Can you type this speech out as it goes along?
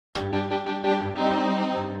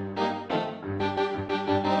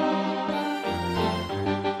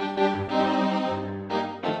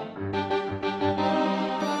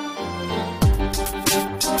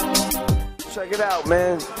out,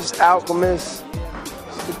 man. Just Alchemist.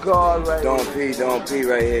 It's the God right here. Don't pee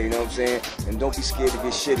right here, you know what I'm saying? And don't be scared to get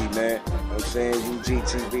shitty, man. You know what I'm saying?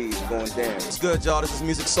 UGTV is going down. It's good, y'all. This is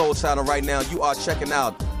Music Soul Channel right now. You are checking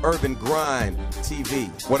out Urban Grind TV.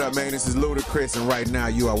 What up, man? This is Ludacris, and right now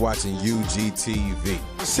you are watching UGTV.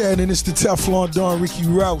 What's happening? It's the Teflon Don Ricky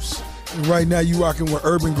Rouse. And right now you rocking with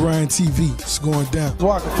Urban Grind TV. It's going down.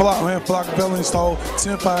 Flock, man. Flock Bell install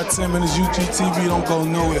 10 5 10 minutes. UGTV don't go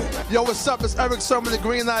nowhere. Yo, what's up? It's Eric Sermon, the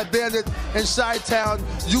Green Light Bandit in Chi-Town.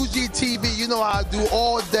 UGTV, you know how I do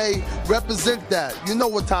all day. Represent that. You know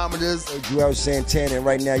what time it is. Hey, Joel Santana, and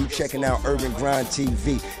right now you checking out Urban Grind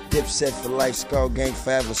TV. Dipset for life, Skull Gang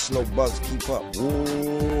forever, Slow Bucks, keep up.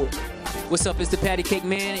 Ooh. What's up, it's the Patty Cake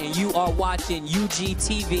Man, and you are watching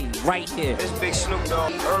UGTV right here. It's Big Snoop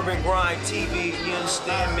Dogg, Urban Grind TV, you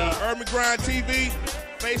understand me? Urban Grind TV,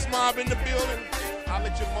 Face Mob in the building. I'll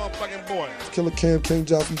let your motherfucking boy. Killer Cam, King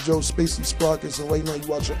Joffrey, Joe, Spacey Sprockets, and right now you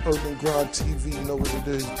watching Urban Grind TV. You know what it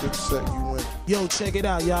is, Dipset, you win. Yo, check it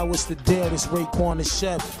out, y'all. What's the deal? This Raekwon the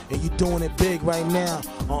Chef, and you doing it big right now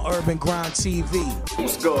on Urban Grind TV.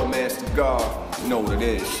 What's good, man? It's the God. You know what it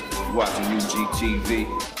is. You watching UGTV.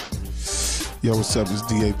 Yo, what's up? It's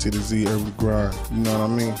DA to the Z, Urban Grind. You know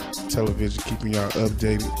what I mean? Television, keeping y'all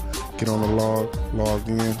updated. Get on the log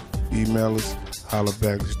in, email us, holla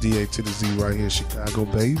back. It's DA to the Z right here, Chicago,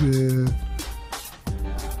 baby.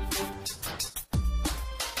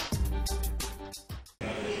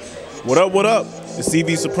 What up, what up? It's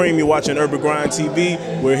CV Supreme, you're watching Urban Grind TV.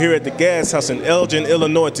 We're here at the Gas House in Elgin,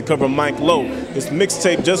 Illinois to cover Mike Lowe. His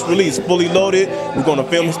mixtape just released, fully loaded. We're gonna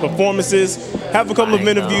film his performances, have a couple of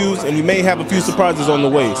interviews, and we may have a few surprises on the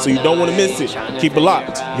way, so you don't wanna miss it. Keep it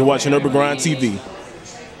locked. You're watching Urban Grind TV.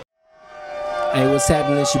 Hey, what's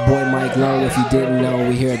happening? It's your boy Mike Lowe. If you didn't know,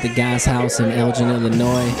 we're here at the Gas House in Elgin,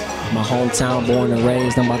 Illinois. My hometown, born and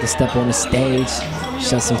raised. I'm about to step on the stage,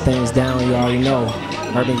 shut some things down, you already know.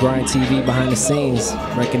 Urban Grind TV behind the scenes.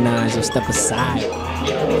 Recognize or step aside.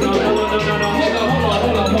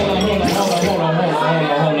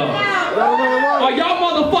 Are y'all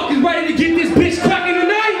motherfuckers ready to get this bitch cracking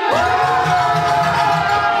tonight?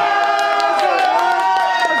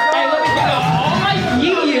 Hey, let me get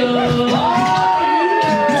a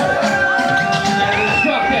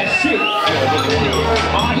drop that shit.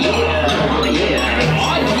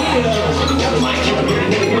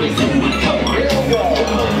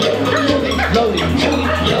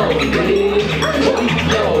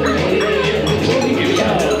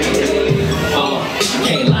 Oh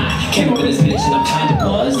can't lie, came up with this bitch and I'm kinda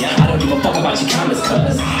buzzed. I don't give a fuck about your comments,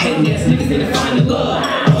 cuz hating ass niggas need to find the love.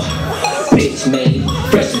 Bitch made,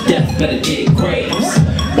 fresh to death, better get grapes.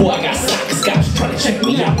 Boy, I got soccer scotch trying to check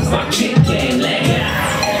me out cause my kick game lag.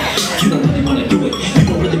 You don't really wanna do it, you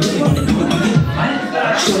don't really wanna do it.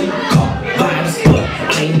 Shorty caught vibes, but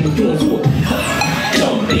I ain't even doing to it.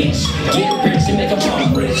 Dumb bitch, get rich and make a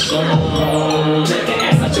bomb rich. Make an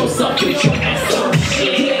ass out yourself, get your ass up.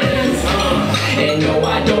 Shit. And no,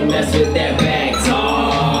 I don't mess with that bag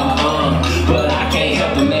talk. But I can't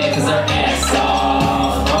help a man cause her ass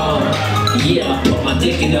off. Yeah, put my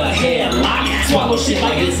dick in her headlock. Swallow shit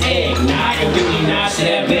like it's eggnog. And really not shit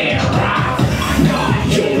that bad rock. Nah,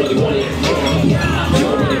 you don't really want it. You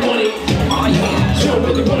don't really want it. You don't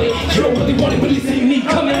really want it. You don't really want it when you see me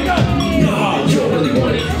coming. Nah, you don't really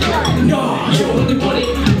want it. Nah, you don't really want it.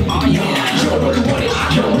 You don't really want it.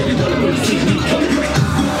 You don't really want it when you see me coming.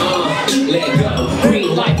 Let go,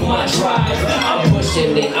 green light for my drive. I'm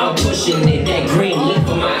pushing it, that green lit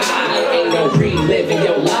for my eye. Ain't no reliving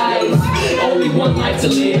your life, only one life to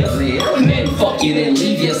live. Man, fuck you, then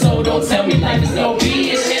leave you, so don't tell me life is no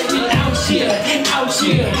bitch. And we out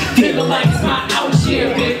here, feeling like it's my out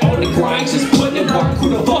here. Been on the grind, just putting in work. Who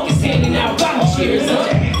the fuck is handing out vouchers?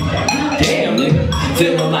 Damn, nigga,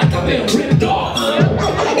 feeling like I've been ripped off.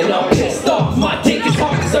 And I'm pissed off, my dick is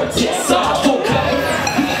hard cause her tits soft.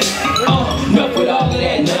 Enough with all of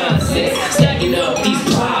that nonsense. Stacking up these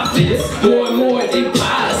profits, more than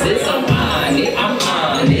deposits. I'm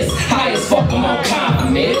honest. High as fuck, I'm on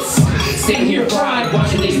comments. Sitting here fried,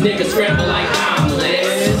 watching these niggas scramble like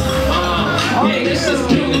omelets. Man, it's just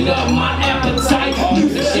building up my appetite.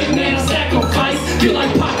 Music shit, man, sacrifice. Feel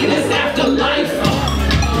like pocket is afterlife.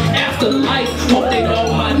 Afterlife, hope they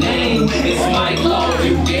know my name. It's Mike Lowe,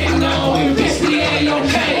 you didn't know. And bitch, we ain't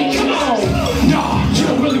okay. Come on. Nah, you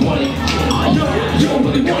don't really want it. You don't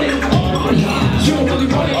really want it. You don't really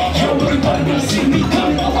want it. You don't really want it when you see me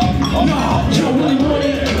coming. No, you don't really want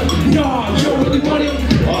it. No, you don't really want it.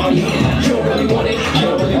 You don't really want it. You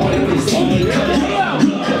don't really want it when you see me coming.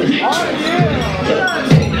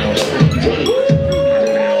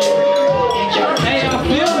 Hey, I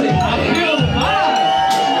feel it.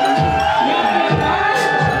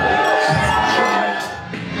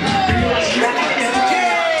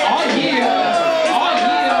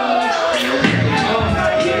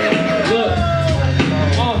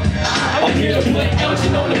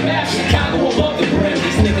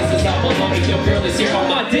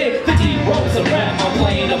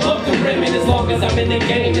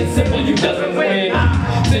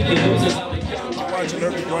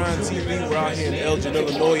 in Elgin,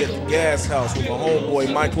 Illinois at the Gas House with my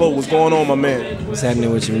homeboy Mike Lowe. What's going on, my man? What's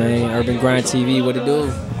happening with you, man? Urban Grind TV, what it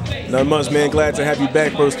do? Not much, man. Glad to have you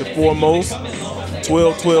back first and foremost.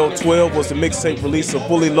 12-12-12 was the mixtape release of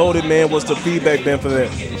Fully Loaded, man. What's the feedback been for that?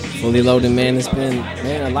 Fully Loaded, man. It's been,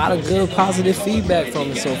 man, a lot of good, positive feedback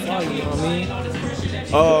from it so far, you know what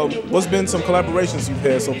I mean? What's been some collaborations you've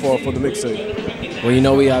had so far for the mixtape? Well, you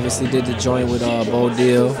know, we obviously did the joint with Bo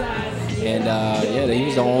Deal. And yeah, he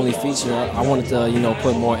was the only feature. I wanted to, you know,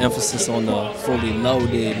 put more emphasis on the Fully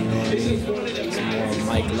Loaded, you know what I mean? Some more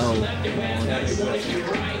Mike Lowe.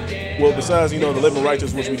 Well, besides, you know, the Living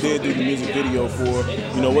Righteous, which we did do the music video for,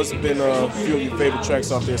 you know, what's been a few of your favorite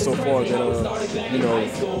tracks out there so far that, you know,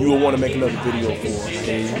 you would want to make another video for?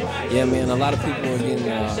 Yeah, man, a lot of people are getting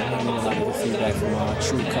a lot of good feedback from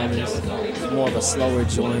True Colors. More of a slower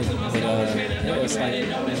joint, but yeah, it's like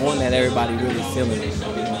one that everybody really feeling it.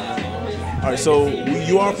 All right, so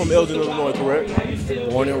you are from Elgin, Illinois, correct?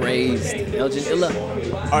 Born and raised, Elgin,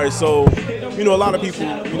 Illinois. All right, so, you know, a lot of people,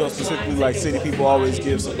 you know, specifically like city people always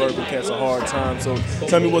give suburban cats a hard time. So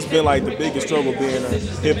tell me what's been like the biggest struggle being a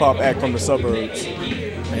hip-hop act from the suburbs.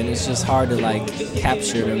 And it's just hard to like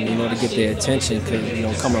capture them, you know, to get their attention because, you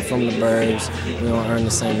know, coming from the burbs, we don't earn the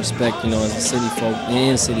same respect, you know, as the city folk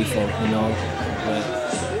and city folk, you know. But,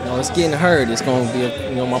 it's getting heard. It's going to be,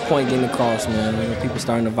 you know, my point getting across, man. You know, people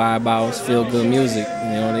starting to vibe out. It's feel good music.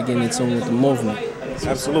 You know, they're getting in tune with the movement.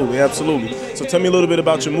 Absolutely, absolutely. So tell me a little bit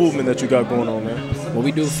about your movement that you got going on, man. Well,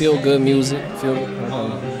 we do feel good music. Feel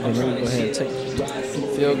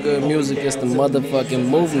good music is the motherfucking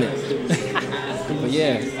movement. But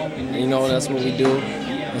yeah, you know, that's what we do.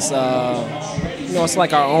 It's you know, it's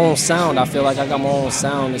like our own sound. I feel like I got my own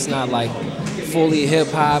sound. It's not like fully hip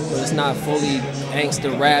hop, but it's not fully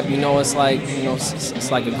gangster rap. You know, it's like, you know, it's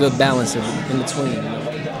like a good balance of it in between. You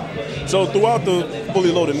know? So throughout the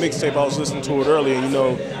Fully Loaded mixtape, I was listening to it earlier. You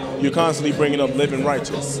know, you're constantly bringing up Living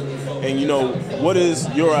Righteous, and you know, what is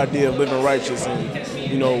your idea of living righteous, and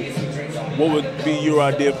you know, what would be your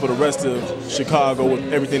idea for the rest of Chicago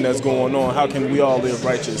with everything that's going on? How can we all live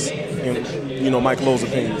righteous in, you know, Mike Lowe's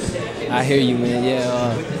opinion? I hear you, man.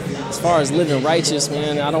 Yeah. As far as living righteous,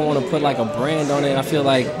 man, I don't want to put like a brand on it. I feel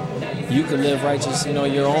like you can live righteous, you know,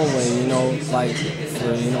 your own way. You know, like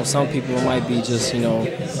for, you know, some people it might be just, you know,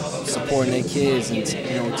 supporting their kids and,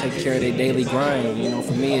 you know, taking care of their daily grind. You know,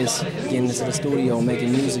 for me, it's getting into the studio,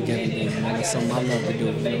 making music every day. You know, that's something I love to do.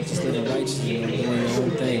 You know, just living righteous, you know, doing your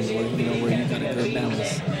own thing, where, you know, where you got a good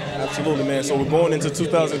balance. Absolutely, man. So we're going into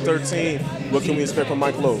 2013. What can we expect from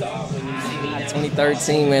Mike Lowe?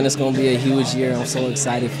 2013, man, it's gonna be a huge year. I'm so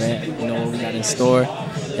excited for that. You know what we got in store.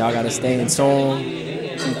 Y'all gotta stay in tune.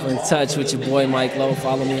 Keep in touch with your boy Mike Lowe.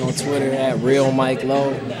 Follow me on Twitter at Real Mike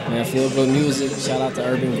Lowe. Man, feel good music. Shout out to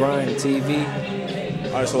Urban Grind TV.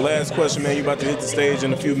 All right, so last question, man. You about to hit the stage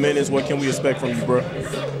in a few minutes. What can we expect from you, bro?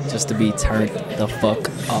 Just to be turned the fuck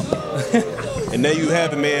up. And there you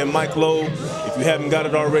have it, man. Mike Lowe. If you haven't got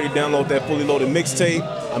it already, download that Fully Loaded mixtape.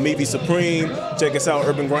 I'm Evie Supreme. Check us out,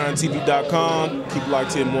 UrbanGrindTV.com. Keep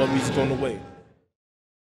locked in, more music on the way.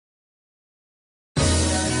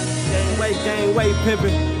 Gang way,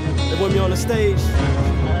 pimpin'. They want me on the stage.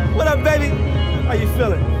 What up, baby? How you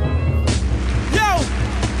feeling? Yo!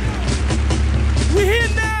 We here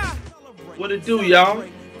now! What it do, y'all?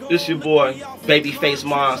 This your boy, Babyface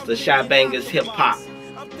Monster, Shy Bangers Hip Hop,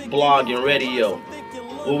 blog and radio.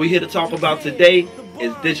 What we here to talk about today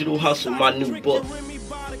is Digital Hustle, my new book.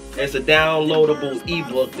 It's a downloadable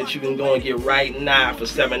ebook that you can go and get right now for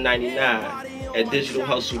 $7.99 at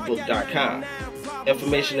digitalhustlebook.com.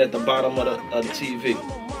 Information at the bottom of the TV.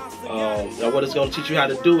 Now what it's going to teach you how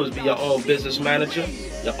to do is be your own business manager,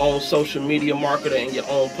 your own social media marketer, and your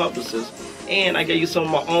own publicist. And I gave you some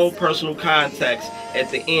of my own personal contacts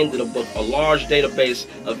at the end of the book, a large database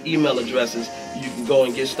of email addresses you can go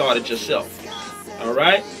and get started yourself.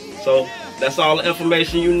 Alright? So that's all the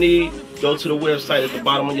information you need. Go to the website at the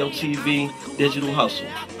bottom of your TV, Digital Hustle,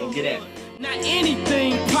 and get at it. Not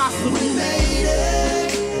anything possible. We made it.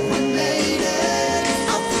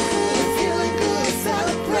 I'm feeling good,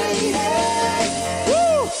 celebrate it.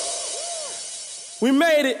 Woo! We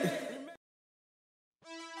made it.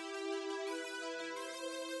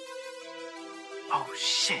 Oh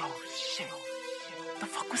shit. The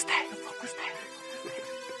fuck was that?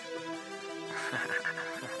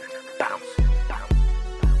 Bounce.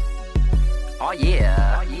 Oh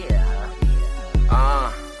yeah.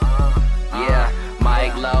 Yeah.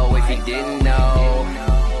 Mike Lowe, if you didn't know.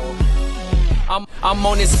 I'm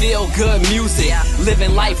on this feel-good music,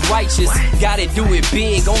 living life righteous. Gotta do it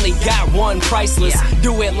big, only got one, priceless.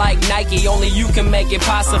 Do it like Nike, only you can make it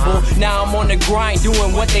possible. Now I'm on the grind,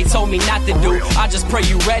 doing what they told me not to do. I just pray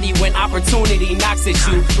you ready when opportunity knocks at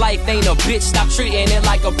you. Life ain't a bitch, stop treating it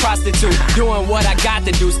like a prostitute. Doing what I got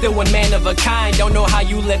to do, still one man of a kind. Don't know how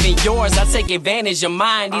you live in yours, I take advantage of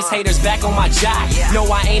mine. These haters back on my job, no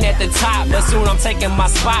I ain't at the top, but soon I'm taking my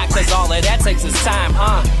spot, cause all of that takes is time,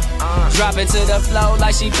 Drop it to the flow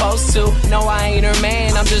like she supposed to. No, I ain't her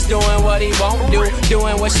man, I'm just doing what he won't do,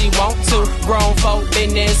 doing what she won't to. Grown folk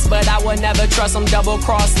business, but I would never trust them, double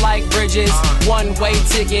cross like bridges. One-way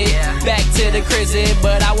ticket, back to the prison,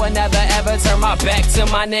 but I would never ever turn my back to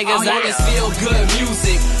my niggas. I just feel good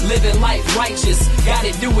music, living life righteous.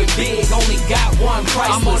 Gotta do it big, only got one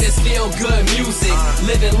priceless. I'm on this feel good music,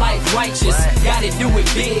 living life righteous. Gotta do it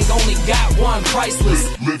big, only got one priceless.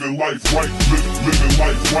 Living life right, living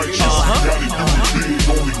life righteous. Gotta do it big,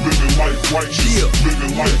 only living life righteous.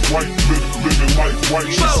 Living life right, living life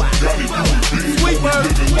righteous. Gotta do it big, only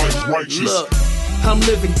living life righteous. Look, I'm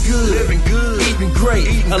living good, eating great.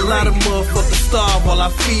 A lot of motherfuckers starve while I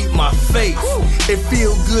feed my face. It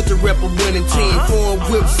feel good to rep a winning team. Foreign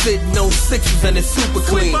whip sitting on sixes and it's super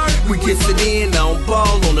clean. We get it in, I don't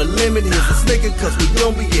ball on the limit. Here's a snicker cause we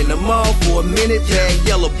gon' be in the mall for a minute. Jag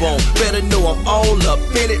Yellowbone, better know I'm all up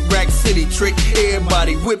in it. Rack City trick,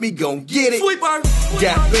 everybody with me gon' get it.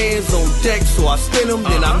 Got bands on deck so I spin them,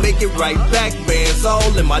 then I make it right back. Bands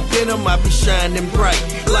all in my denim, I be shining bright.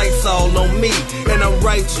 Lights all on me. And I'm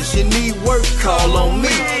righteous, you need work, call on me.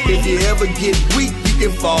 If you ever get weak, you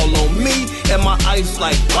can fall on me. And my ice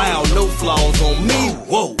like, wow, no flaws on me.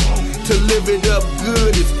 Whoa. To live it up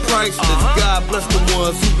good is priceless. God bless the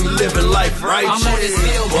ones who be living life righteous. I'm on this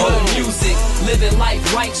feel good music, living life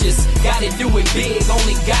righteous. Gotta do it big,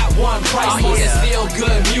 only got one priceless. I'm on this feel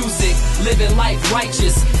good music, living life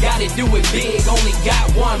righteous. Gotta do it big, only got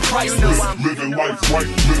one priceless. Living life right,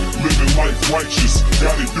 living life righteous.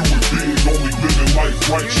 Gotta do it big, only living life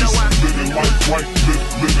righteous. Living life right,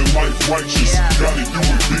 living life righteous. Gotta do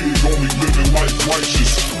it big, only living life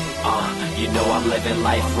righteous. You know I'm living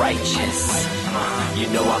life righteous. You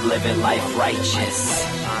know I'm living life righteous.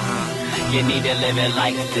 You need to live it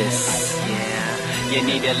like this. You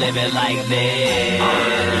need to live it like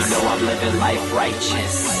this. You know I'm living life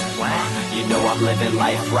righteous. You know I'm living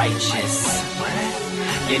life righteous.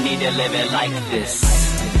 You need to live it like this.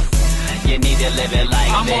 You need to live it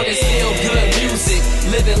like I'm this. on this feel good music,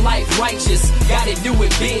 living life righteous. Gotta do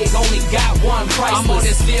it big, only got one priceless. I'm on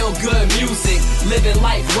this feel good music, living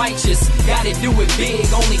life righteous. Gotta do it big,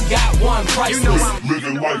 only got one priceless. You know I'm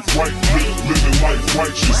living life right, living life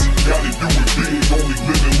righteous. Gotta do it big, only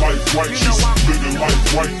living life righteous. Living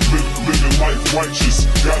life right, living life righteous.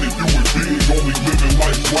 Gotta do it big, only living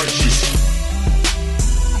life righteous.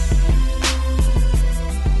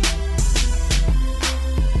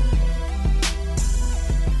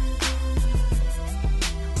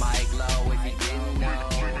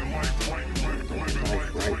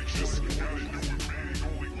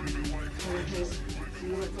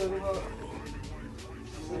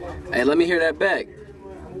 Hey, let me hear that back.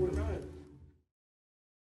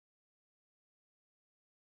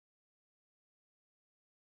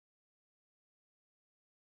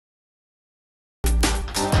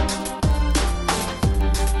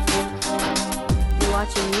 You're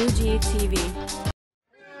watching UrbanGrindTV.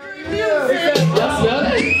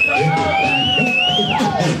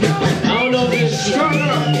 I don't know if it's turn up.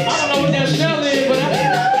 I don't know what that shell is, but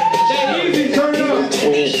that easy turn up. What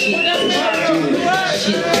that shit? Turn up.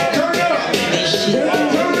 Turn up.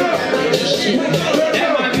 That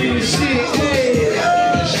might be the shit.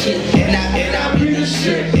 And I be the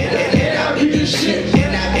shit. And I be the shit.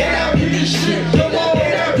 And I be the shit. Come on.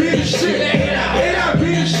 And I be the shit. And I be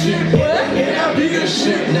the shit. And I be the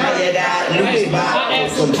shit. Now you got loose by. I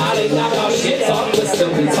asked them how they knock our shit off, but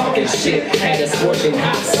still be talking shit. Had a scorching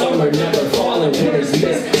hot summer, never falling, winter's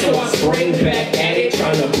missed. So I spring back at it,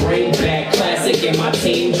 trying to bring back classic in my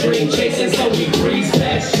team dream chasing. So we breeze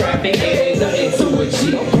past traffic, it ain't nothing to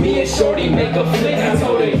achieve. Me and Shorty make a flick, I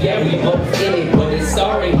told her, yeah, we both in it, but it's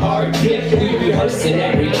starring hard dip. We rehearsing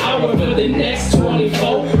every hour for the next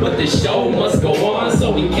 24, but the show must go on,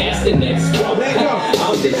 so we cast the next quote.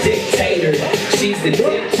 I'm the dictator, she's the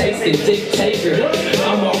dictator.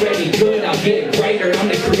 I'm already good, I'll get greater. I'm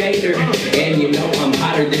the creator, and you know I'm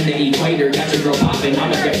hotter than the equator. Got your girl popping,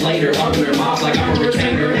 I'm a deflator. Hugging her mouth like I'm a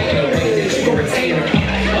retainer. Ain't no way that you a retainer.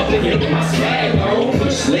 Up in here with my swag, bro,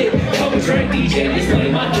 push lit. Couple drink DJ, just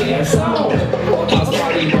play my damn song. House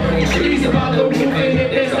party burning trees about the roof, and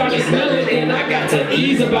if they start to smell it, then I got to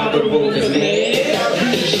ease about the roof. 'Cause man, I be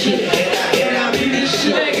the shit, and I be the shit.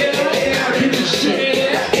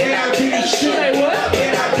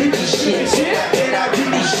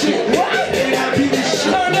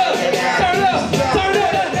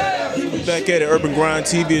 back at it, Urban Grind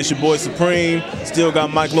TV. It's your boy Supreme. Still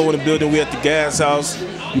got Mike Low in the building. We at the Gas House.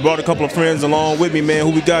 You brought a couple of friends along with me, man.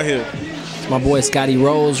 Who we got here? It's my boy Scotty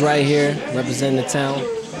Rose right here, representing the town.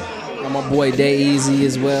 Got my boy Day Easy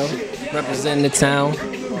as well, representing the town.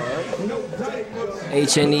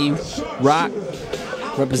 HNE Rock,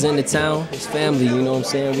 representing the town. It's family, you know what I'm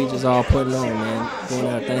saying? We just all putting on, man, doing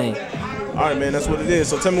our thing. All right, man, that's what it is.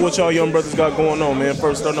 So tell me what y'all young brothers got going on, man.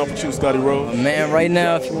 First, starting off with you, Scotty Rose. Man, right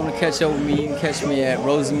now, if you want to catch up with me, you can catch me at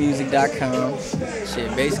rosiemusic.com.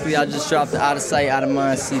 Shit, basically, I just dropped the Out of Sight, Out of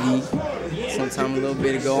Mind CD sometime a little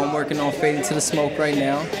bit ago. I'm working on Fade Into the Smoke right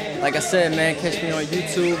now. Like I said, man, catch me on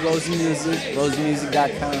YouTube, Rosie Music,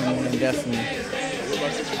 rosiemusic.com, man, definitely.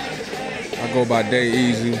 I go by Day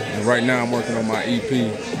Easy, and right now I'm working on my EP.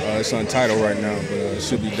 It's untitled right now, but it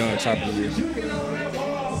should be done top of the year.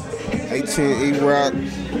 18 E-Rock.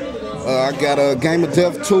 I got a Game of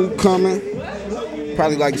Death 2 coming.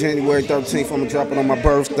 Probably like January 13th. I'm gonna drop it on my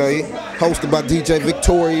birthday. Hosted by DJ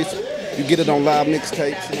Victorious. You get it on live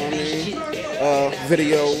mixtapes, you know what I mean?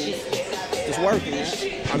 Videos. Just working, man.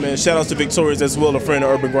 I mean, shout outs to Victorious as well, a friend of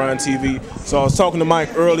Urban Grind TV. So I was talking to Mike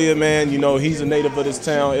earlier, man. You know, he's a native of this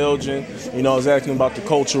town, Elgin. You know, I was asking about the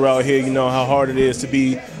culture out here, you know, how hard it is to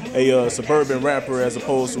be a suburban rapper as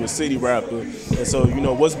opposed to a city rapper. And so, you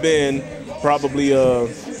know, what's been probably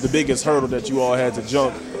the biggest hurdle that you all had to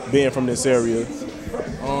jump being from this area?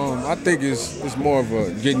 I think it's more of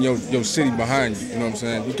a getting your city behind you, you know what I'm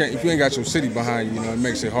saying? If you ain't got your city behind you, you know, it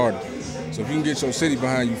makes it harder. So if you can get your city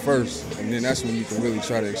behind you first, and then that's when you can really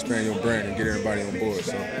try to expand your brand and get everybody on board.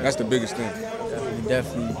 So that's the biggest thing.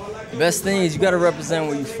 Definitely. The best thing is you got to represent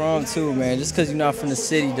where you're from too, man. Just because you're not from the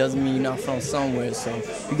city doesn't mean you're not from somewhere. So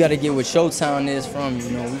you got to get what your town is from.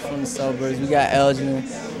 You know, we from the suburbs. We got Elgin,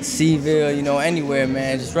 Seaville, you know, anywhere,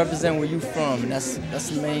 man. Just represent where you from. And that's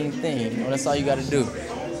the main thing. You know, that's all you got to do.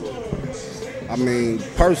 I mean,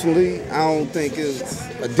 personally, I don't think it's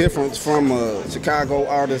a difference from a Chicago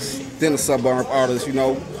artist than a suburb artist, you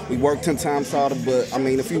know. We work 10 times harder, but I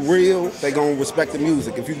mean, if you real, they gonna respect the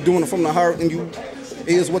music. If you're doing it from the heart and you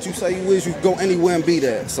is what you say you is, you can go anywhere and be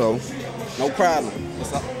that, so no problem.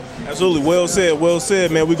 Absolutely, well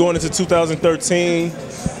said, man. We're going into 2013,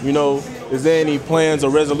 you know, is there any plans or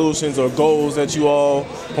resolutions or goals that you all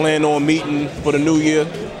plan on meeting for the new year?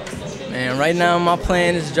 Man, right now my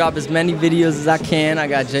plan is to drop as many videos as I can. I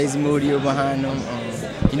got Jay-Z Moodio behind them.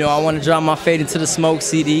 You know, I want to drop my Fade Into the Smoke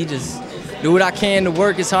CD. Just do what I can to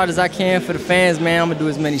work as hard as I can for the fans, man. I'm going to do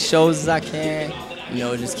as many shows as I can. You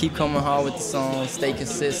know, just keep coming hard with the songs, stay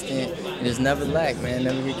consistent, and just never lack, man.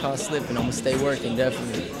 Never get caught slipping. I'm going to stay working,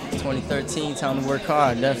 definitely. 2013, time to work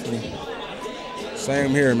hard, definitely.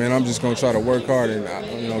 Same here, man. I'm just going to try to work hard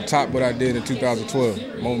and, you know, top what I did in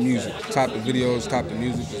 2012. More music. Top the videos, top the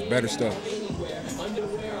music, just better stuff.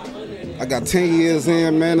 I got 10 years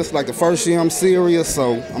in, man. It's like the first year I'm serious,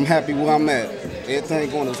 so I'm happy where I'm at.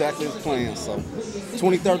 Everything going exactly as planned, so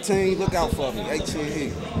 2013, look out for me,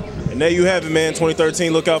 HNE. And there you have it, man,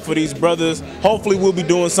 2013, look out for these brothers. Hopefully we'll be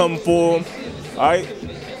doing something for them, all right?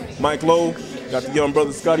 Mike Lowe, got the young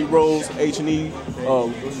brother Scotty Rose, H&E,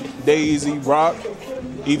 Day Easy, Rock,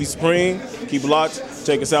 Evie Spring. Keep it locked.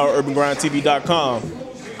 Check us out at UrbanGrindTV.com.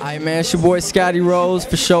 All right, man, it's your boy Scotty Rose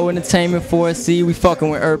for Show Entertainment 4C. We fucking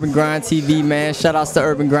with Urban Grind TV, man. Shout outs to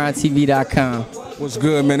UrbanGrindTV.com. What's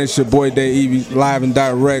good, man? It's your boy Day Evie, live and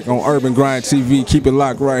direct on Urban Grind TV. Keep it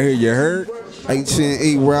locked right here, you heard?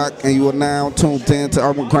 HNE Rock, and you are now tuned in to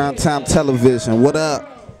Urban Grind Time Television. What up?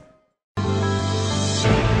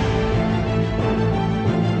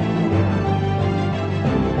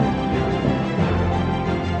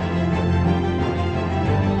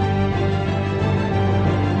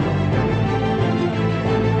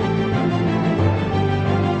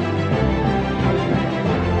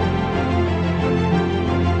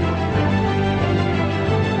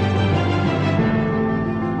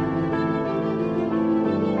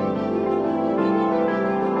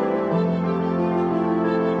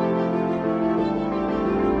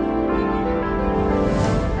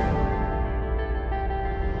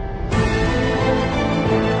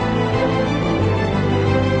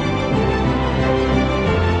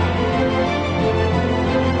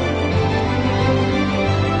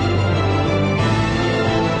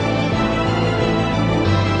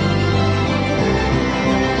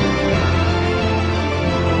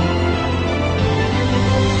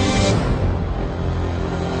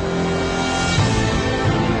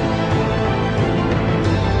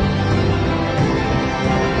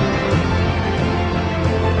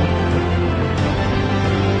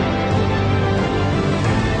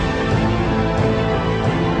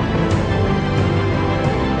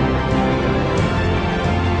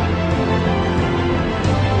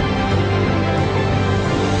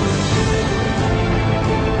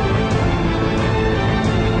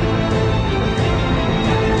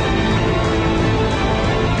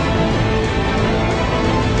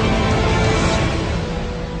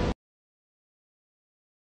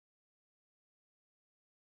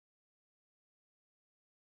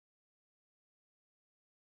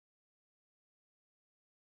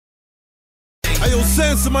 Hey, yo,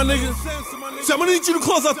 Samson, my nigga. So I'm gonna need you to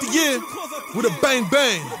close out the year with a bang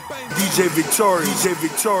bang. DJ Victoria, DJ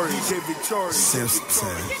Victoria, DJ Victoria. Samson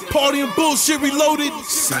time. Party and bullshit reloaded.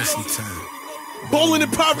 Samson time. Bowling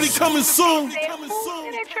and poverty coming soon.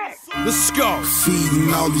 Let's go.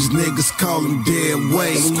 Feeding all these niggas, call them dead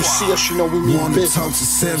weight. When you see us, you know we mean Wanna business. talk to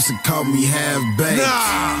Samson, call me half-baked.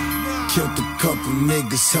 Killed a couple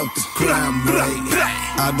niggas, helped the crime rate.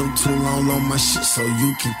 I don't too long on my shit, so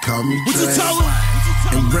you can call me Dre.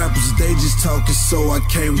 And rappers, they just talking, so I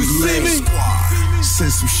can't relate.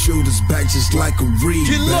 Send some shooters back just like a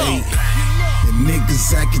rebate. And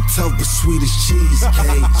niggas acting tough but sweet as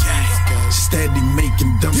cheesecake. Steady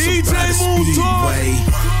making dumps up by the speedway.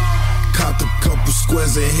 Caught a couple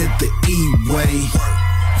squares and hit the E-way.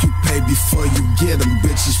 You pay before you get them,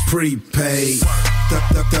 bitches prepaid.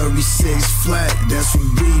 36 flat, that's what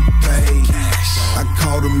we pay. I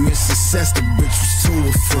called her Miss Success, the bitch was too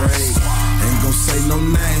afraid. Ain't gon' say no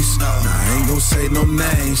names, nah, ain't gon' say no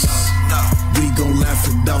names. We gon' laugh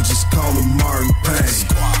it off, just call her Martin Payne.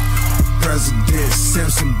 President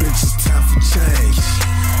Samson, bitch, it's time for change.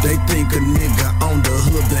 They think a nigga on the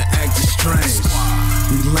hood been acting strange.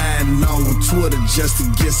 We lying all on Twitter just to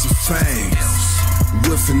get some fame.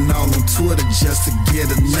 Whiffing all on Twitter just to get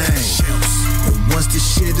a name. And once the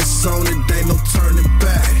shit is on it, they no turning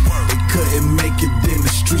back. They couldn't make it in the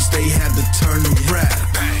streets, they had to turn to rap.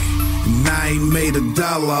 And I ain't made $1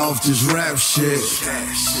 off this rap shit.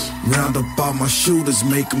 Round up all my shooters,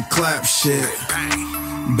 make them clap shit.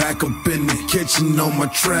 Back up in the kitchen on my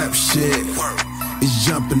trap shit. It's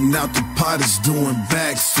jumping out the pot, it's doing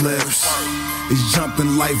backflips. It's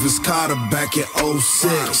jumping life is Carter back in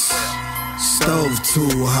 06. Stove too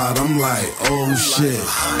hot, I'm like, oh shit.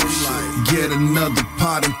 Get another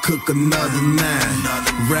pot and cook another 9.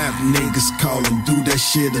 Rap niggas callin', do that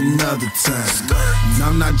shit another time. And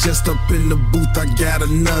I'm not just up in the booth, I got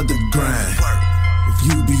another grind. If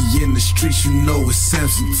you be in the streets, you know it's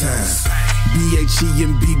Samson time. BHE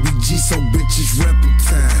and BBG, so bitches reppin'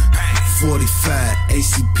 time. 45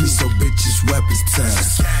 ACP, so bitches weapons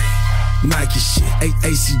time. Nike shit,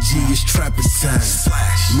 ACG is trapping time.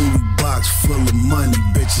 Louis box full of money,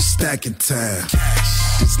 bitches stacking time.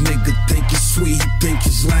 This nigga think it's sweet, he think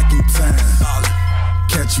it's lacking time.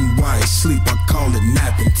 Catch him while he sleep, I call it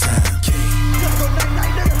napping time. Y'all go night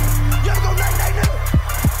night, nigga. Y'all go night night, nigga.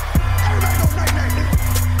 Everybody go night night, nigga.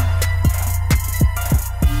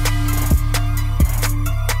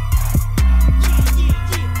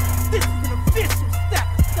 This is an official Step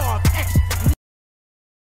Dog Extra.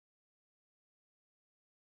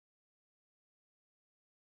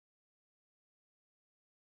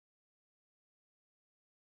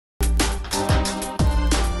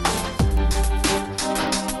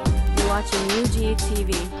 You're watching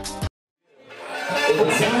UrbanGrindTV.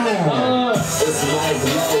 It's life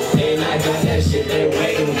low, and I got that shit they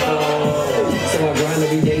waiting for. So I grind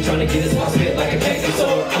every day trying to get this box fit like a cactus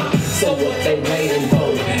or so what they waiting for?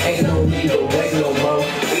 Ain't no need to wait no more.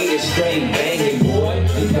 We is straight banging, boy.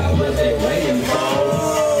 We got what they waiting for.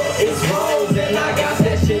 It's Rose, and I got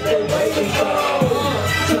that shit they waiting for.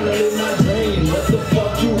 Trying to live my dream, what the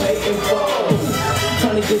fuck you waiting for?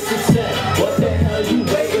 Trying to get success, what the hell you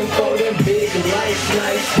waiting for? Them big lights,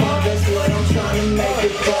 nice car, that's what I'm trying to make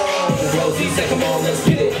it for. Rosie said, come on, let's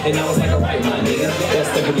get it. And I was like, alright, my nigga, that's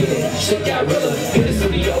the beginning. Shit got realer. In the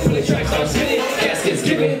studio when the track starts spinning. Caskets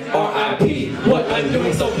giving R.I.P. What I'm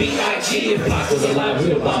doing, so B.I.G. If Pac was alive,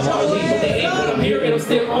 we'd have Bob Marley. But they ain't what I'm here, and I'm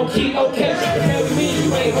still on key. Okay, the hell you mean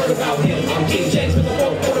you ain't heard about him? I'm King James with the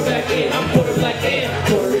fourth quarterback in. I'm quarter black and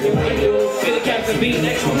Puerto Rican white dude. Feel the Captain B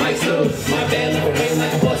next, my mic's low. My band left away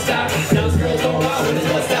like a bus stop. Now it's girls going wild when it's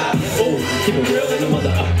bus stop. Ooh, keep it real in the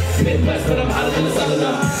mother Midwest, but I'm hotter than the southern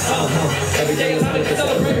every day is hotter to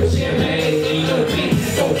celebrate with champagne. And you know the beat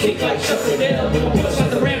don't kick like Chuck Liddell. Push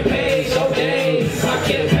out the rampage, all day. My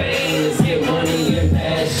campaign is get money and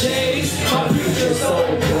pass shades. My future's so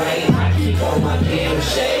bright, I keep on my damn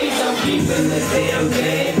shades. I'm keeping this damn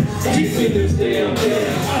thing, keeping this damn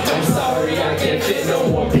thing. I'm sorry I can't fit no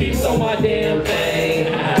more peeps on my damn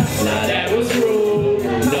thing. Now that was rude,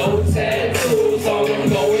 no tattoos, all I'm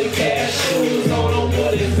going cash shoes on them.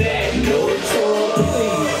 What is that? No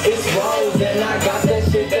trouble. It's Rose and I got that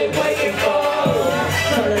shit they waiting for.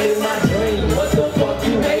 Trying to live my dream, what the fuck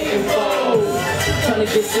you hating for? Trying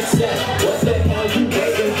to get success, what the hell you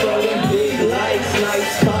waiting for? Them big lights,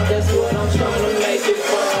 nice car, that's what I'm trying to make it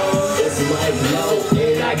for. It's Mike Low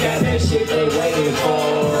and I got that shit they waiting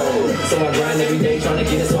for. So I grind every day trying to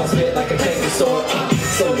get it, so I spit like a cake sword.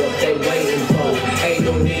 So what they waiting for? Ain't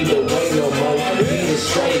no need to wait no more. We is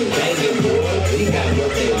straight banging, boy. We got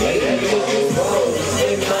what they waiting for. Rose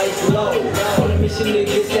and Mike Low. bitch and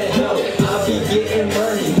niggas that know I be getting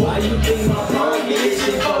money. Why you think my phone be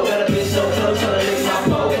itching for? Got a bitch so close tryna lick my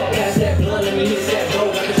pole. Pass that blunt and we hit that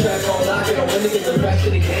boat. Got the track on lock and I'm winning get the back to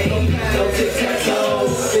the game. No tic-tac-toe,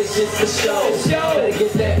 it's just a show. Gotta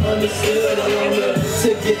get that understood along to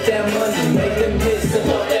get that money. Make them hits up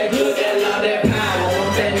that good, that loud, that power. I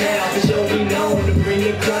want that now for sure we known to bring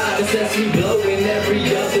the crowd. And since we blowing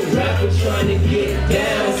every other rapper trying to get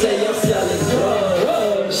down. Say I'm selling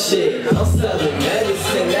drugs, shit, I'm selling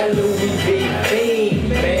medicine. That Louis V fiend,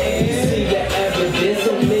 man. You see the evidence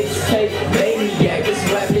of mixtape maniac. This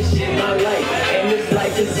rapping shit my life, and this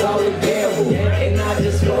life is all a gamble. And I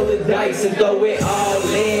just roll the dice and throw it all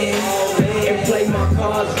in. And play my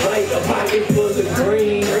cards right, a pocket full of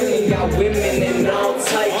green. Got women and all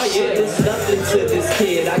type shit. There's nothing to this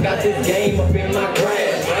kid. I got this game up in my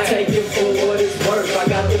grasp. Take it for what it's worth. I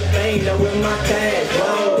got the fame now in my cash,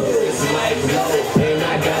 bro. It's Mike Low, and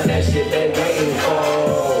I got that shit that waiting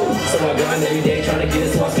for. So I grind every day trying to get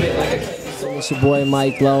it so I spit like a. So it's your boy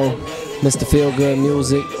Mike Low, Mr. Feel Good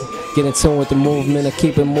Music. Get in tune with the movement and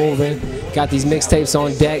keep it moving. Got these mixtapes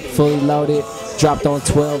on deck, fully loaded. Dropped on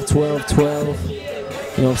 12/12/12.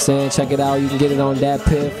 You know what I'm saying? Check it out. You can get it on that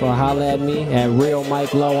piff or holla at me at Real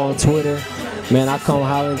Mike Low on Twitter. Man, I come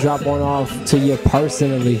holler and drop one off to you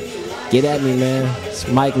personally. Get at me, man. It's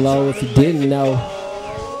Mike Low if you didn't know.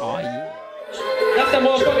 Oh, yeah. That's that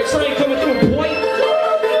motherfucking train coming through, boy.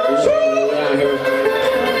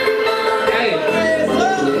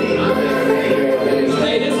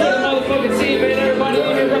 Hey, this is the motherfucking team, man. Everybody in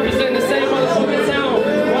here representing the same motherfucking town.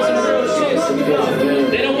 Watching the real shit.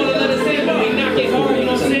 They don't want to let us in, but we knock it hard, you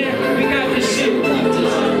know what I'm saying? We got this shit.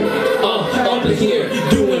 Up in here,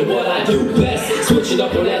 doing what I do best. Switching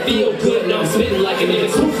up on that feel good, now I'm spitting like a nigga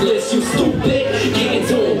toothless. You stupid, get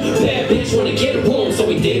into him. Bad bitch wanna get home, so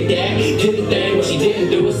we did that. Did the thing, what she didn't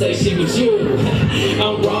do was say she was you.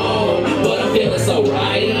 I'm wrong, but I'm feeling so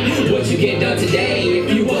right. What you get done today,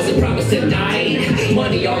 if you wasn't promised tonight.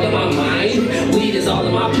 Money all in my mind, weed is all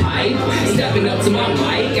in my pipe. Stepping up to my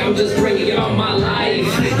mic, I'm just bringing y'all my life.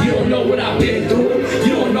 You don't know what I've been through,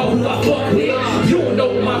 you don't know who I fuck with, you don't know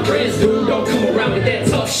what my friends do. Don't come around with that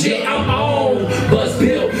tough shit. I'm on Buzz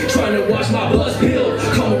Bill, trying to watch my Buzz Bill.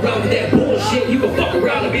 Come around with that bullshit, you can fuck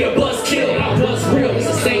around and be a buzz kill. I was real, it's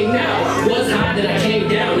the same now. Was high, then I came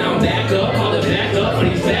down, now I'm back up. Call it back up for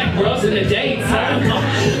these back rubs in the daytime.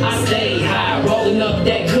 I stay high, rolling up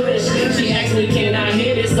that kush. She asked me, can I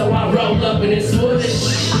hit it? So I roll up in this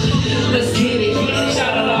swoosh. Let's get it.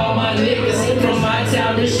 Shout out all my niggas from my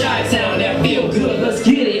town to Chi-Town that feel good. Let's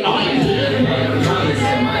get it. Oh yeah. Promise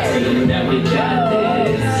and my team that we got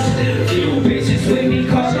this. Few bitches with me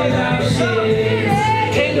calling out shit.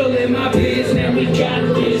 Handling my biz, now we got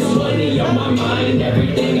this. Money on my mind,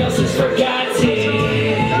 everything else is forgotten. We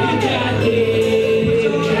got this.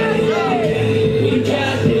 We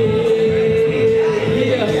got this.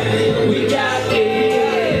 Yeah. We got this.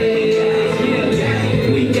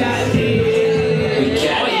 Yeah. We got this. We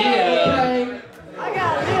got it. I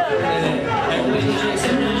got this. Everybody drinks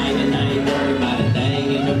at 9 and I ain't worried about a thing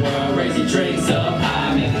in the world. Raise your drinks up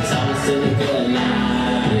high, make a toast to the good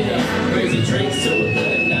life. Raise your drinks to a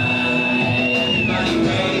good night. Everybody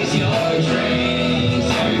raise your drinks.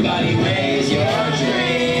 Everybody raise your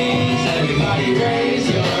drinks. Everybody raise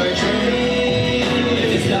your drinks. If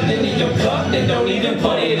there's nothing in your cup, then don't even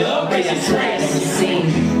put it up. Raise your drinks.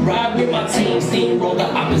 Ride with my team, steamroll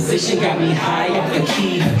the opposition, got me high off the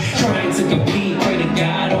key. Trying to compete, pray to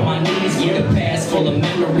God on my knees. Yeah, the past full of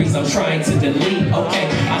memories I'm trying to delete. Okay,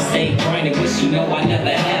 I stay grinding, cause you know I never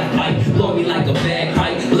have pipe. Blow me like a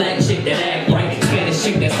bagpipe, black chick that act right. Spanish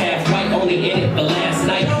chick that's half white, only in it for last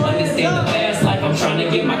night. Understand the fast life, I'm trying to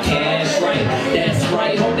get my cash right. That's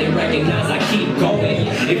right, hope they recognize I keep going.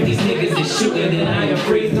 If these niggas is shooting, then I am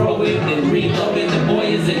free throwing, then reloading. The boy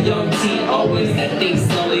is a young T, always that thinks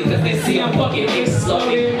slowly, cause they see I'm fucking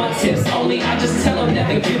exploding. My tips only, I just tell them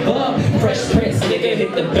never give up. Fresh Prince, nigga,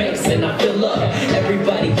 hit the banks and I fill up.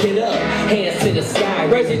 Everybody get up, hands to the sky.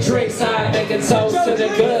 Raise your drinks high, make a toast to the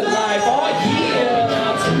good life. Oh yeah,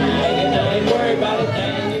 now tonight and I ain't worried about a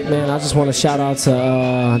thing. Man, I just want to shout out to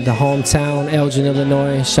the hometown, Elgin,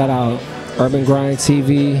 Illinois. Shout out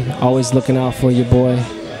UrbanGrindTV, always looking out for your boy.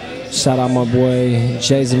 Shout out my boy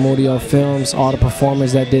Zizza Films, all the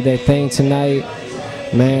performers that did their thing tonight.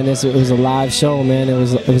 Man, it was a live show, man.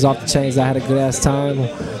 It was off the chains. I had a good ass time.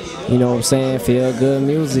 You know what I'm saying? Feel good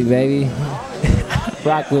music, baby.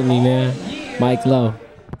 Rock with me, man. Mike Low.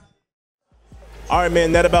 All right,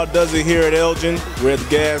 man, that about does it here at Elgin. We're at the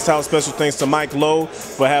Gas House. Special thanks to Mike Low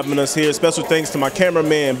for having us here. Special thanks to my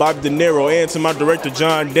cameraman, Bobby De Niro, and to my director,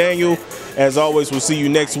 John Daniel. As always, we'll see you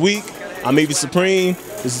next week. I'm Avy Supreme.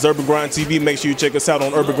 This is Urban Grind TV. Make sure you check us out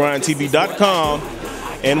on UrbanGrindTV.com.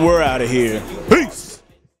 And we're out of here. Peace.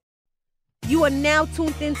 You are now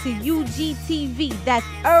tuned into UGTV. That's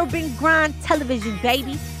Urban Grind Television,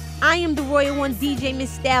 baby. I am the Royal One DJ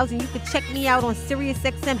Miss Styles, and you can check me out on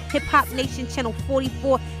SiriusXM Hip Hop Nation Channel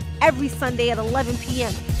 44 every Sunday at 11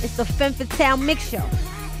 p.m. It's the Femme Fatale Mix Show.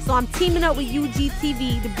 So I'm teaming up with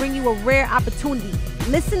UGTV to bring you a rare opportunity.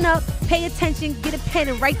 Listen up, pay attention, get a pen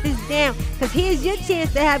and write this down, because here's your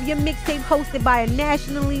chance to have your mixtape hosted by a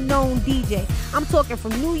nationally known DJ. I'm talking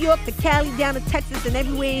from New York to Cali down to Texas and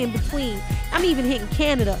everywhere in between. I'm even hitting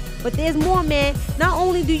Canada. But there's more, man. Not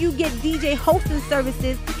only do you get DJ hosting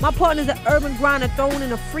services, my partners at Urban Grind are throwing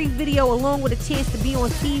in a free video along with a chance to be on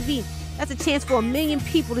TV. That's a chance for 1 million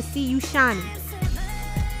people to see you shining.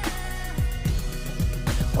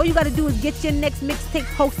 All you gotta do is get your next mixtape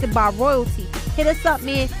hosted by Royalty. Hit us up,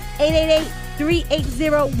 man.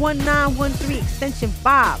 888-380-1913, extension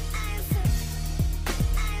 5.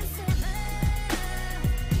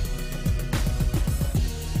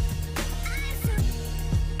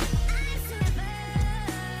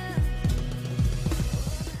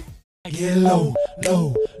 Get low,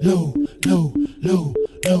 low, low, low, low,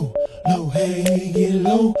 low, low, hey, get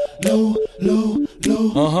low, low, low,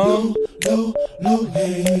 low, low, low, low,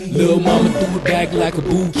 hey. Lil' mama threw it back like a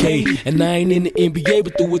bouquet, and I ain't in the NBA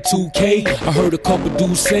but threw it 2K. I heard a couple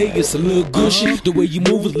dudes say it's a little gushy. The way you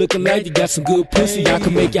move is looking like you got some good pussy. I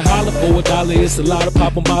can make you holler for $1. It's a lot of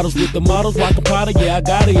poppin' bottles with the models, rockin' powder. Yeah, I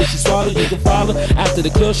got it. If she swallow, you can follow. After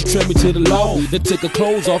the club, she trimmed me to the law. Then took her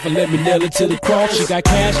clothes off and let me nail it to the cross. She got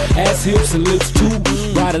cash, ass, hips, and lips too.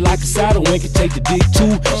 Ride it like a saddle, and can take the dick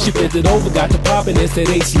too. She bent it over, got the poppin', and said,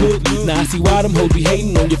 "Ace, look." Now I see why them hoes be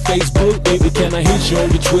hating on your Facebook. Baby, can I hit you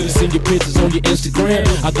on your Twitter, send your pictures on your Instagram?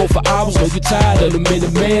 I go for hours, know you tired of the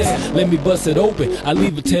minute mans. Let me bust it open, I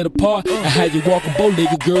leave it tear apart. I had you walking bow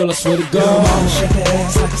nigga, girl, I swear to God. Little mama shake that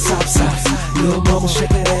ass like a south side. Little mama shake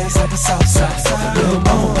that ass like a south side. Little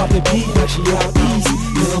mama pop that beat like she out easy.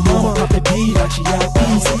 Little mama pop that beat like she out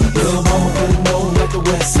easy. Little mama putting on like the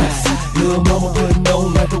west side. Little mama putting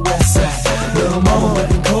on like the west side. Little mama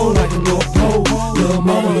looking cold like the North Pole. Little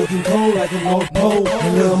mama looking cold like the North Pole.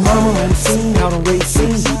 And little mama on the scene, out on race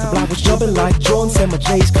scene. The block was jumping like Jordan, said my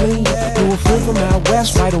J's clean. Doing free from out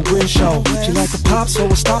west, right on Grishow. She liked the pop, so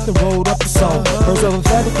we stopped and rolled up the song. Birds of a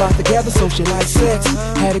feather flock together, so she liked sex.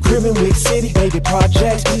 Had a crib in Wick City, baby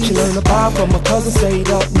projects. She learned to buy from her cousin, stayed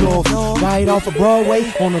up north. Right off of Broadway,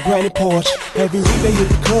 on a granite porch. Every week they hit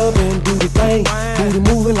the club and do the thing. Booty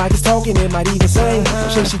moving like it's talking, it might even sing.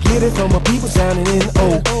 She get it from her people down in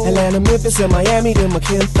N.O. Atlanta, Memphis, and Miami, them my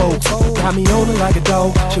kin folks. Got me on it like a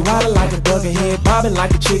dog, she waddle like a duck, her head bobbing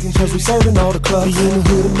like a chicken, cause we serving all the clubs. We in the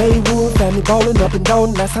hood of Maywood, family ballin' up and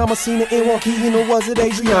down. Last time I seen her in Waukegan, or was it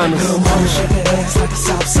Adriana? Little mama shake that ass like a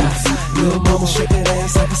south side. Little mama shake that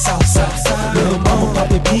ass like a south side. Little mama pop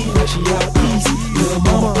that beat like she out easy. Little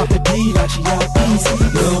mama pop that beat like she out easy.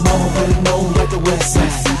 Little mama putting on like the west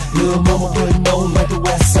side. Little mama putting on like the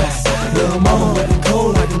west side. Little mama looking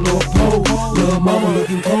cold like the North Pole. Little mama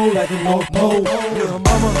looking cold like the North Pole. Little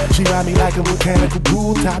mama, she ride me like a mechanical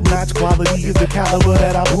bull. Top notch quality is the caliber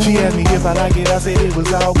that I pull. She asked me if I like it, I said it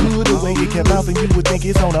was all good. The way it kept bouncing, you would think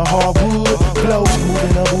it's on a hardwood flow. She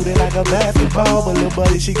moving her booty like a basketball, but little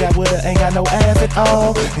buddy she got with her ain't got no ass at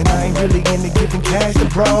all. And I ain't really into giving cash to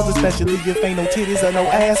bras, especially if ain't no titties or no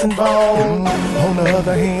ass involved. On the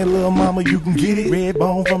other hand, little mama, you can get it. Red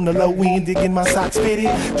bone from the low end, digging my socks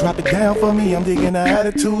fitted. Drop it down for me, I'm digging her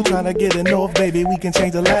attitude. Trying to get her north, baby, we can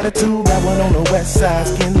change the latitude. Got one on the west side,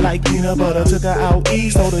 skin like peanut butter. Took her out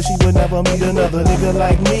east, told her she would never meet another nigga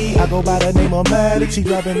like me. I go by the name of Maddie. She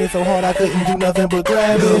dropping it so hard I couldn't do nothing but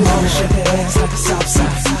grab it. Little mama shake that ass like a south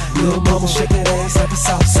side. Little mama shake that ass like a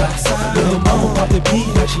south side. Little mama pop that beat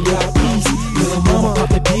like she out easy. Little mama pop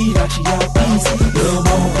that beat like she out easy. Little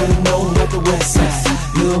mama putting on like the west side.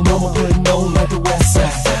 Little mama putting on like the west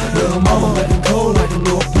side. Little mama looking cold like the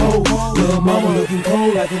North Pole. Little mama looking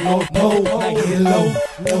cold like the North Pole. Like get low,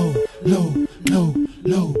 low, low, low,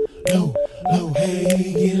 low, low, low,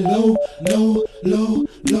 hey, get low, low, low,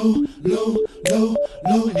 low, low, low,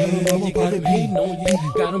 low, hey, You got them hating on you,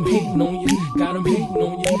 got them hating on you, got them hating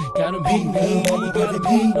on you, got them hating on you, got them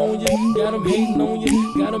hating on you, got them hating on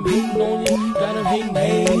you, got them hating on you, got them hating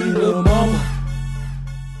on you, little mama.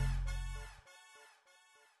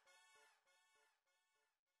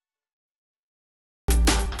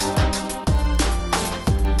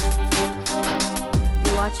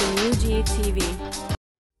 You're watching UGTV.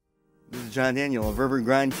 This is John Daniel of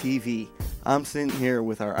UrbanGrindTV. I'm sitting here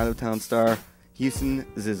with our out-of-town star, Houston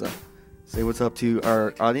Zizza. Say what's up to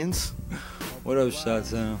our audience. What up, Shot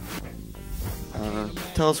Town?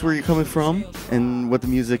 tell us where you're coming from and what the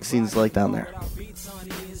music scene's like down there.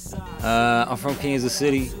 I'm from Kansas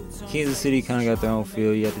City. Kansas City kind of got their own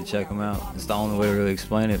feel. You have to check them out. It's the only way to really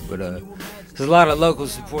explain it. But there's a lot of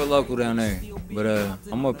locals support local down there. But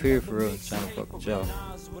I'm up here for real, trying to fuck with y'all.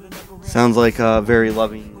 Sounds like a very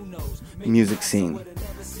loving music scene.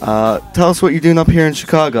 Tell us what you're doing up here in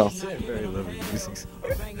Chicago. Very loving music scene.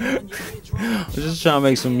 I'm just trying to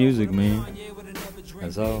make some music, man.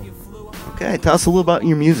 That's all. Okay, tell us a little about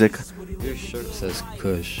your music. Your shirt says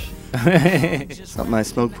Kush. Something I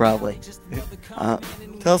smoke proudly.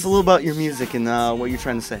 Tell us a little about your music and what you're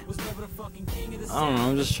trying to say. I don't know,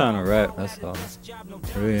 I'm just trying to rap, that's all.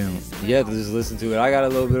 Really, you have to just listen to it. I got a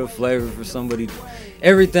little bit of flavor for somebody.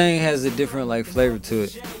 Everything has a different flavor to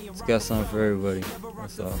it. It's got something for everybody,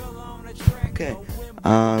 that's all. Okay,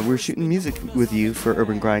 we're shooting music with you for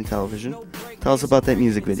Urban Grind Television. Tell us about that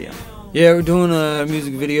music video. Yeah, we're doing a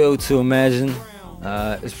music video to Imagine.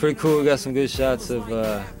 It's pretty cool. We got some good shots of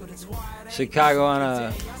Chicago on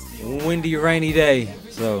a windy, rainy day.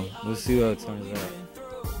 So we'll see how it turns out.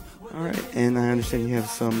 All right, and I understand you have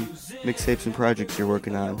some mixtapes and projects you're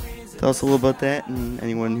working on. Tell us a little about that and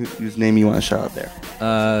anyone whose name you want to shout out there.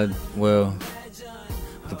 Well,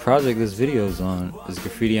 the project this video is on is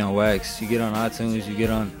Graffiti on Wax. You get on iTunes, you get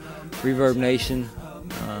on Reverb Nation.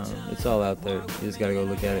 It's all out there. You just gotta go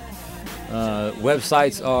look at it.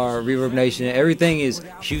 Websites are Reverb Nation. Everything is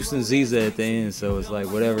Houston Zizza at the end, so it's like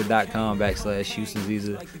whatever.com/Houston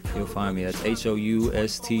Zizza. You'll find me. That's HOUSTON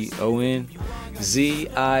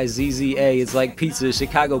ZIZZA. It's like pizza,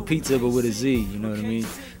 Chicago pizza, but with a Z. You know what I mean?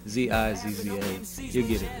 ZIZZA. You'll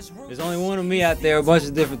get it. There's only one of me out there. A bunch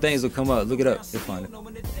of different things will come up. Look it up. You'll find it.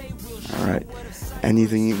 All right.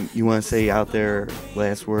 Anything you want to say out there?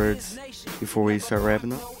 Last words before we start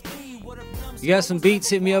wrapping up? You got some beats,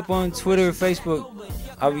 hit me up on Twitter or Facebook.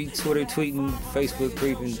 I'll be Twitter tweeting, Facebook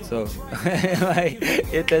creeping, so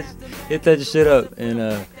hit that shit up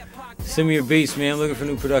and send me your beats, man. I'm looking for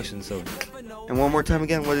new production. So. And one more time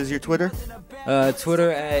again, what is your Twitter?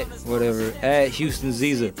 Twitter at Houston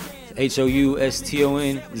Zizza.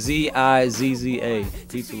 HOUSTON ZIZZA.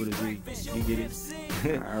 Pizza with a Z. You get it.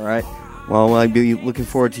 All right. Well, I'll be looking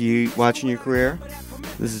forward to you watching your career.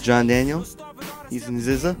 This is John Daniel. He's in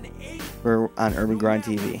Zizza. We're on Urban Grind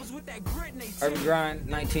TV. Urban Grind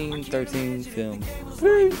 1913 film.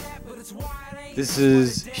 Peace. This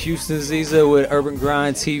is Houston Zizza with Urban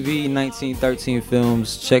Grind TV 1913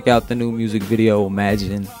 films. Check out the new music video,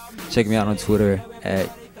 Imagine. Check me out on Twitter at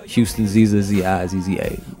Houston Zizza,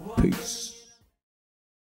 ZIZZA. Peace.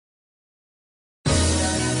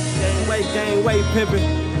 Gang weight pimpin'.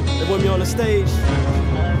 They want me on the stage.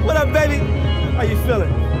 What up, baby? How you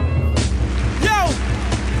feeling? Yo!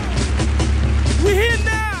 We here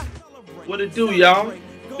now! What it do, y'all?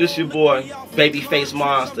 This your boy, Babyface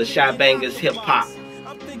Monster, Shy Bangers Hip Hop,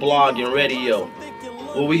 blog and radio.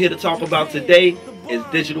 What we here to talk about today is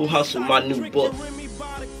Digital Hustle, my new book.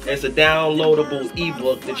 It's a downloadable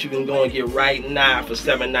ebook that you can go and get right now for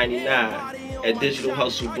 $7.99 at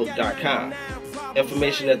digitalhustlebook.com.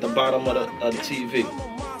 Information at the bottom of the TV.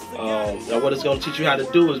 Now what it's going to teach you how to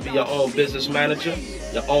do is be your own business manager,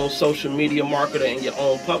 your own social media marketer, and your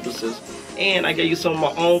own publicist. And I gave you some of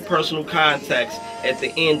my own personal contacts at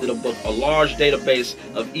the end of the book, a large database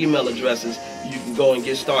of email addresses you can go and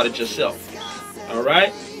get started yourself.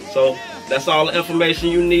 Alright? So that's all the information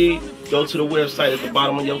you need. Go to the website at the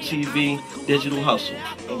bottom of your TV, Digital Hustle,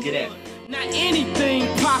 and get at it. Not anything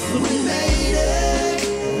possible. We made it.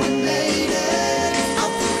 We made it.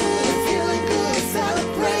 I'm feeling good,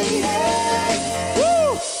 celebrate it.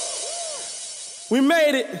 Woo! We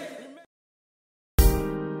made it.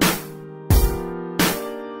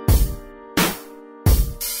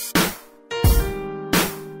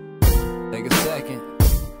 Take a second,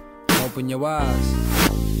 open your eyes.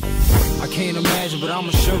 I can't imagine, but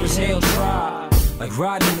I'ma sure as hell try. Like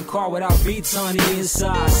riding in the car without beats on the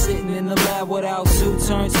inside, sitting in the lab without two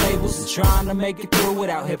turntables, and trying to make it through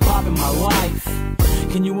without hip-hop in my life.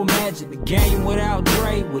 Can you imagine the game without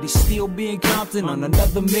Dre? Would he still be in Compton on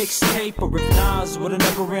another mixtape? Or if Nas would've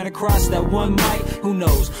never ran across that one mic? Who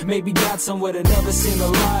knows, maybe got somewhere to never seen the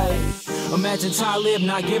light. Imagine Talib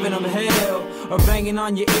not giving him hell, or banging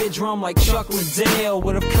on your eardrum like Chuck Liddell.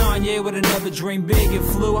 What if Kanye would've never dreamed big and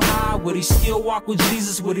flew high? Would he still walk with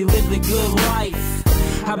Jesus? Would he live the good life?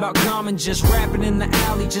 How about Common just rapping in the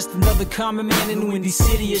alley? Just another common man in Windy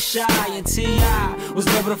City or Shy. And T.I. was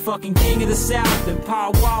never the fucking king of the South. And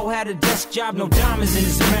Paul Wall had a desk job, no diamonds in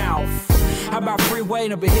his mouth. How about freeway?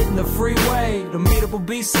 Never hitting the freeway. The meetable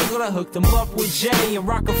beat single, I hooked them up with Jay and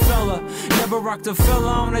Rockefeller. Never rocked a fella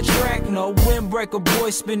on the track. No windbreaker,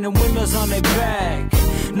 boys spinning windmills on their back.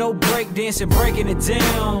 No break dancing, breaking it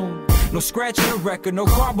down. No scratching the record, no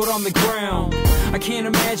cardboard on the ground. I can't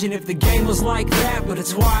imagine if the game was like that, but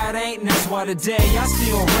it's why it ain't, and that's why today I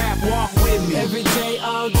still rap, walk with me. Every day,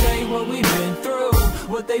 all day, what we've been through,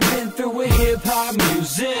 what they've been through with hip-hop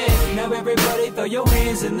music. Now everybody throw your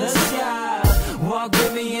hands in the sky, walk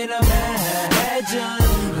with me and imagine,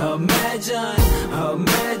 imagine,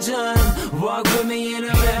 imagine. Walk with me and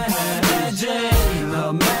imagine,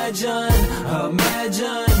 imagine,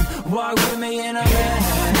 imagine. Walk with me and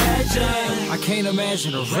imagine. I can't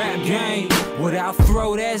imagine a rap game without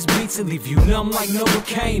throat-ass beats that leave you numb like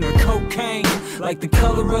Novocaine or cocaine. Like the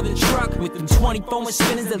color of the truck with them 24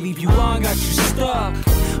 spinners that leave you long, got you stuck.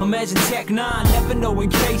 Imagine Tech 9 never knowing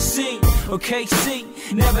KC or KC,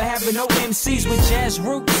 never having no MCs with jazz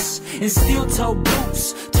roots and steel-toe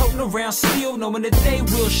boots, toting around steel knowing that they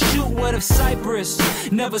will shoot. What if Cypress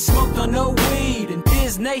never smoked on no weed and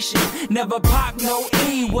Thiz Nation never popped no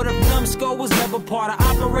E? What if Numbskull was never part of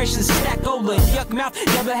Operation Stackola? Yuck Mouth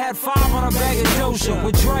never had 5 on a bag of Doja.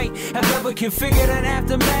 Would Dre have ever configured an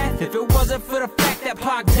aftermath if it wasn't for the fact that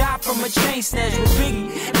Pac died from a chain snatch? Would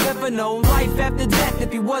Biggie have ever known life after death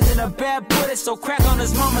if he wasn't a bad bullet so crack on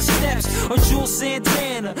his mama's steps? Or Jules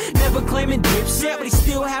Santana never claiming Dipset, but he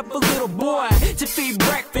still have a little boy to feed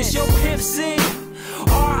breakfast? Yo, Pimp C,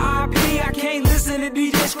 R.I.P. I can't listen to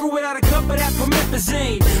DJ Screw without a cup of that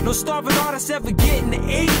promethazine. No starving artists ever getting to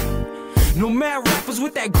eat. No mad rappers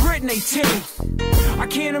with that grit in their teeth. I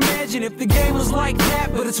can't imagine if the game was like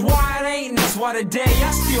that, but it's why it ain't, and that's why today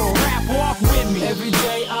I still rap, walk with me. Every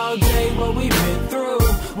day, all day, what we've been through,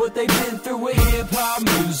 what they've been through with hip-hop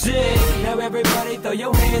music. Now everybody throw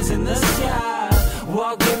your hands in the sky,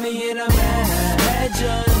 walk with me and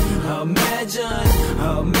imagine, imagine,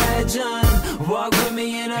 imagine. Walk with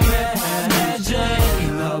me and imagine,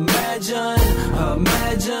 imagine,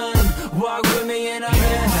 imagine. Walk with me and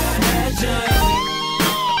imagine.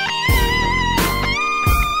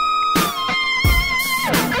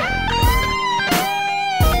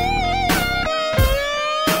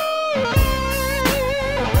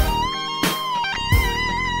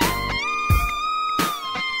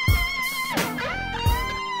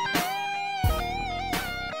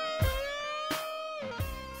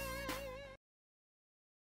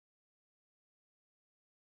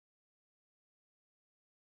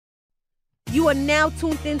 You are now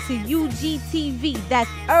tuned into UGTV. That's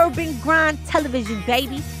Urban Grind Television,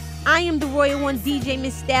 baby. I am the Royal One DJ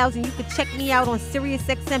Miss Styles, and you can check me out on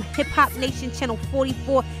SiriusXM Hip Hop Nation Channel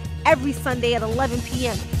 44 every Sunday at 11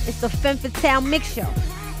 p.m. It's the Femme Fatale Mix Show.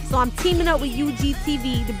 So I'm teaming up with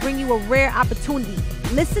UGTV to bring you a rare opportunity.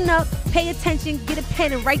 Listen up, pay attention, get a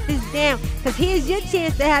pen and write this down, because here's your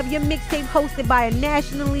chance to have your mixtape hosted by a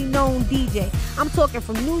nationally known DJ. I'm talking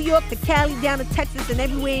from New York to Cali down to Texas and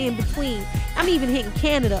everywhere in between. I'm even hitting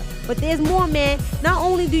Canada. But there's more, man. Not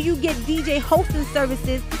only do you get DJ hosting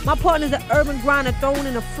services, my partners at Urban Grind are throwing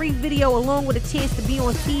in a free video along with a chance to be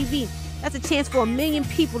on TV. That's a chance for 1 million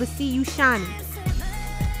people to see you shining.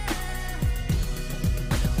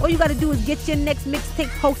 All you gotta do is get your next mixtape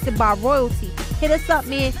hosted by Royalty. Hit us up,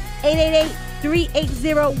 man.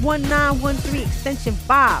 888-380-1913, extension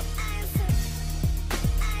 5.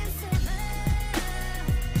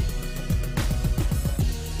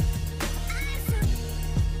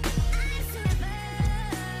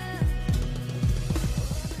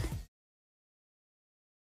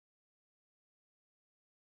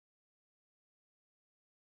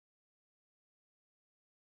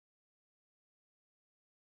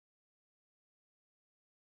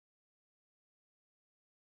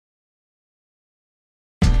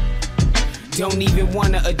 Don't even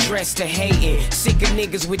wanna address the hating. Sick of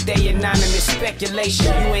niggas with their anonymous speculation.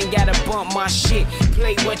 You ain't gotta bump my shit,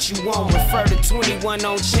 play what you want. Refer to 21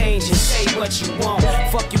 on change and say what you want.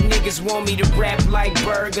 Fuck you niggas want me to rap like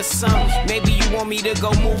Berg or something. Maybe you want me to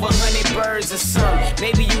go move 100 birds or something.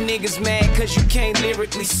 Maybe you niggas mad cause you can't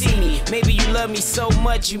lyrically see me. Maybe you love me so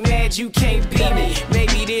much you mad you can't beat me.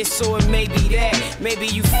 Maybe this or maybe that. Maybe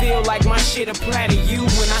you feel like my shit apply to you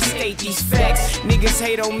when I state these facts. Niggas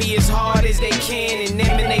hate on me as hard as they can, and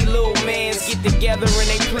them and they little mans get together and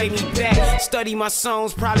they play me back. Study my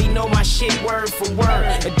songs, probably know my shit word for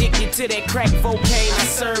word. Addicted to that crack cocaine, I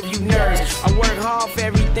serve you nerds. I work hard for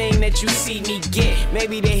everything that you see me get.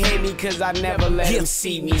 Maybe they hate me cause I never let them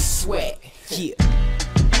see me sweat. Yeah.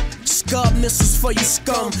 Scub missiles for you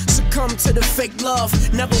scum. Succumb to the fake love,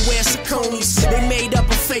 never wear Saucony's. They made up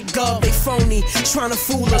a fake gov, they phony, trying to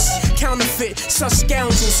fool us. Counterfeit, such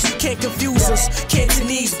scoundrels, can't confuse us.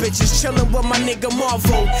 Cantonese bitches, chillin' with my nigga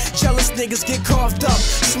Marvel. Jealous niggas get carved up,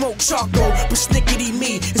 smoke charcoal. But snickety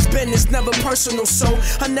me, it's business, never personal. So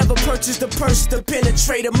I never purchased a purse to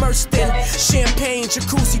penetrate, immersed in champagne,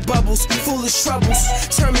 jacuzzi bubbles, foolish troubles.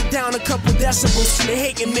 Turn me down a couple decibels, they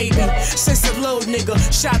hating maybe. Since a little nigga,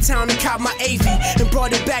 shot town and caught my AV and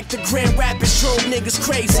brought it back to Grand Rapids, drove niggas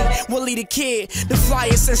crazy. Willie the Kid, the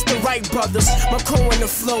flyer since the Wright brothers. My co in the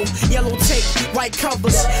flow, yellow tape, white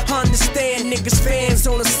covers. I understand niggas fans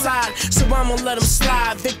on the side, so I'ma let them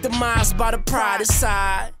slide. Victimized by the pride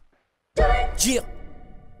inside. Yeah.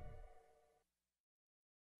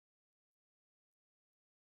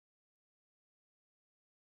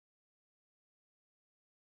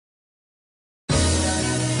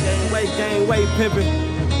 Gang way pimpin'.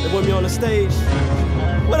 They want me on the stage.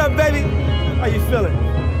 What up, baby? How you feeling?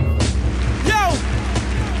 Yo!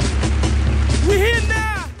 We here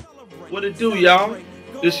now! What it do, y'all?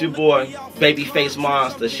 This your boy, Babyface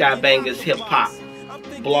Monster, Shy Bangers Hip Hop,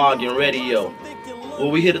 Blog and Radio.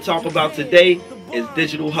 What we here to talk about today is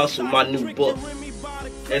Digital Hustle, my new book.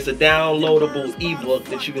 It's a downloadable ebook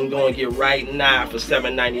that you can go and get right now for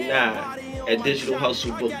 $7.99 at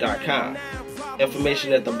digitalhustlebook.com.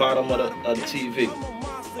 Information at the bottom of the TV.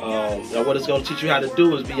 Now what it's going to teach you how to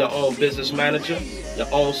do is be your own business manager, your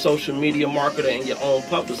own social media marketer, and your own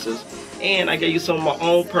publicist. And I gave you some of my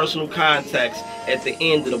own personal contacts at the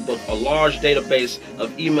end of the book, a large database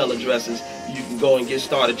of email addresses you can go and get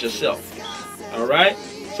started yourself. Alright?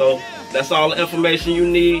 So that's all the information you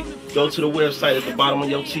need. Go to the website at the bottom of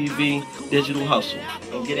your TV, Digital Hustle,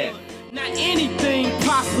 and get at it. Not anything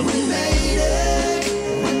possible. We made it.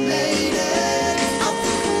 We made it. I'm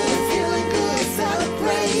feeling good,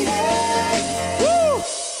 celebrate it.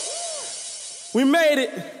 Woo! We made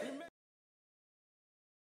it.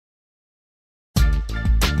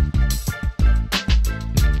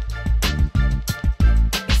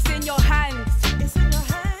 It's in your hands. It's in your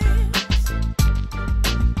hands.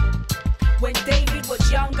 When David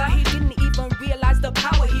was younger, he didn't even realize the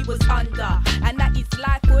power he was under, and that his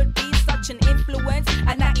life would be such an influence,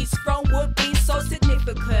 and that his throne would be so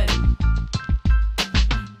significant.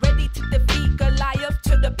 Ready to defeat Goliath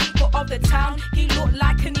to the people of the town. He looked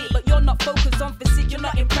like an idiot, but you're not focused on physique. You're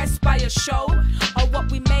not impressed by a show or what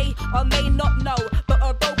we may or may not know. But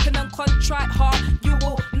a broken and contrite heart you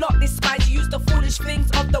will not despise. You use the foolish things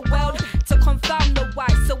of the world to confound the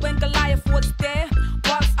wise. So when Goliath was there,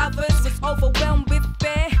 whilst others was overwhelmed with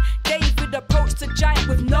fear, David approached the giant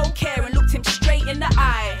with no care and looked him straight in the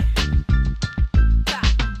eye.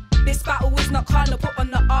 This battle is not carnal, put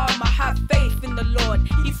on the armor. Have faith in the Lord,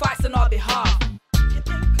 he fights on our behalf.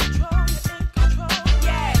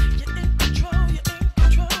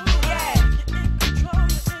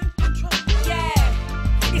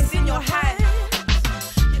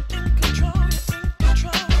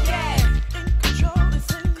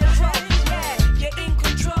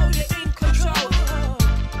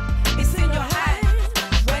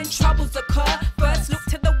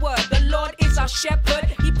 Shepherd,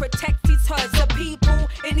 he protects his herds. The people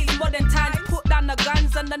in these modern times put down the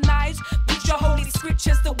guns and the knives. Use your holy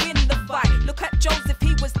scriptures to win the fight. Look at Joseph,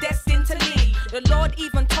 he was destined to lead. The Lord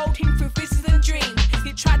even told him through visions and dreams.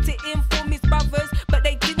 He tried to inform his brothers, but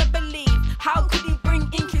they didn't believe. How could he bring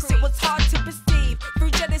increase? It was hard to perceive.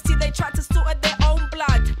 Through jealousy, they tried to slaughter their own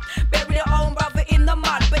blood, bury their own brother in the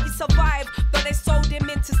mud. But he survived, but they sold him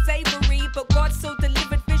into slavery. But God still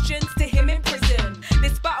delivered visions to him in prison.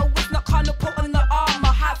 This battle was not carnal, put on the armor.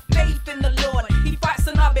 Have faith in the Lord, he fights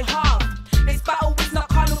on our behalf. This battle is not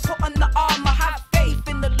carnal, put on the armor. Have faith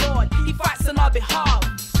in the Lord,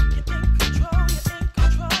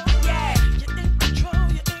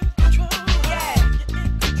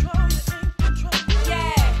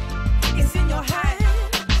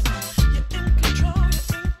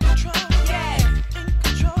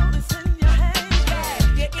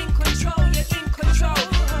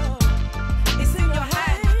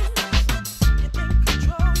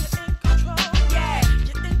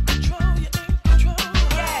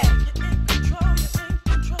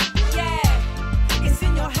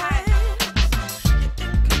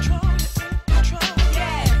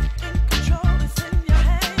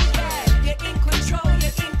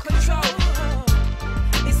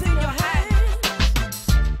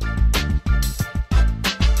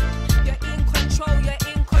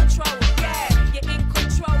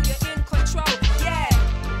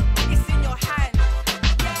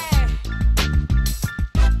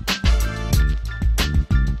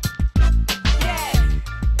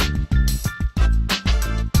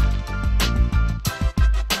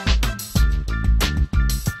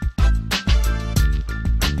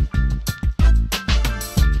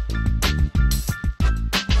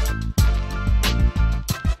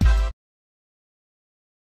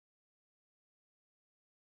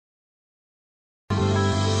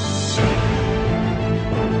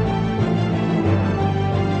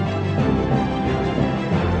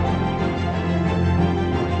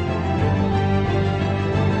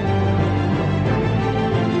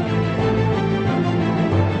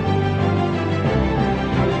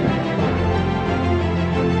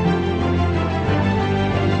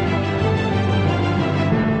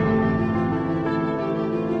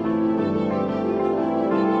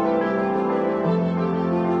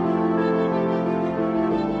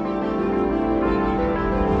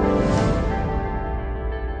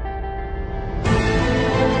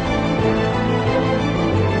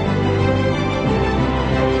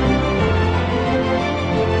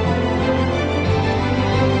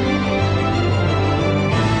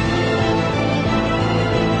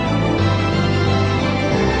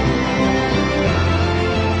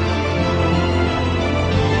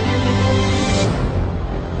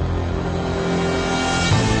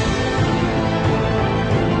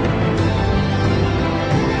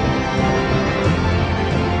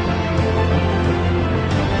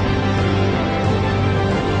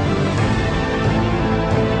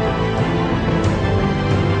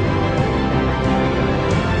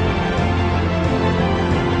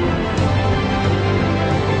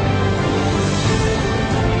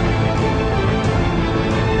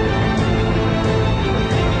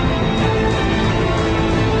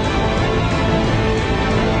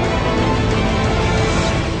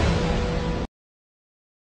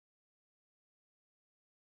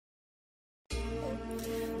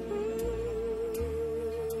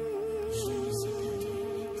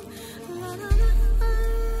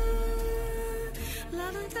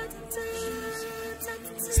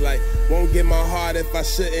 like, won't get my heart if I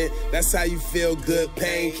shouldn't. That's how you feel good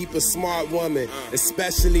pain. Keep a smart woman,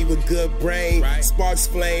 especially with good brain. Sparks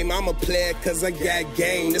flame, I'm a player cause I got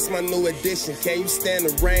game. This my new addition, can you stand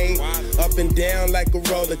the rain? Up and down like a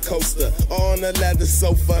roller coaster, on a leather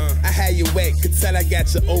sofa. I had you wet, could tell I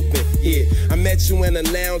got you open. Yeah, I met you in a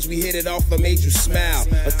lounge, we hit it off, I made you smile.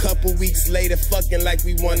 A couple weeks later, fucking like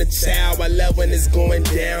we want a child. I love when it's going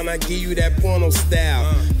down, I give you that porno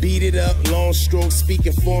style. Beat it up, long stroke,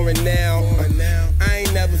 speaking foreign now. I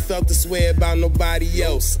ain't never felt this way about nobody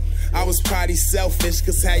else. I was probably selfish,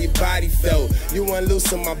 cause how your body felt. You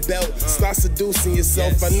unloosen my belt, start seducing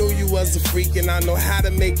yourself. I knew you was a freak and I know how to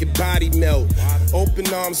make your body melt. Open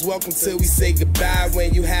arms, welcome till we say goodbye.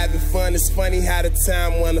 When you having fun, it's funny how the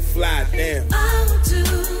time wanna fly. Damn. I will do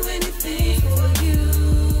anything for you.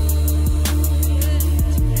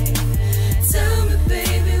 Tell me,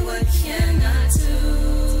 baby, what can I do?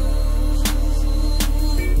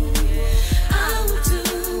 I will do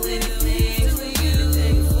anything for you.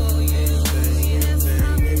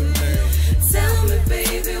 Tell me,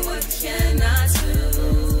 baby, what can I do?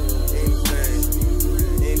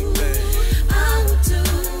 I will do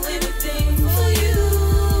anything for you.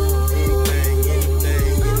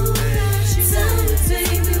 Tell me,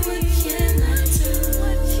 baby, what can I do?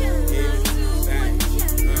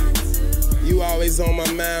 You always on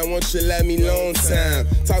my mind, won't you let me long time?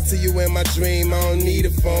 Talk to you in my dream, I don't need a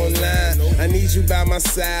phone line. I need you by my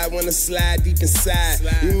side, wanna slide deep inside.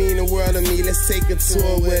 You mean the world to me, let's take a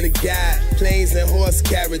tour with a guide. Planes and horse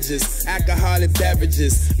carriages, alcoholic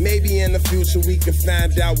beverages. Maybe in the future we can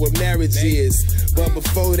find out what marriage is. But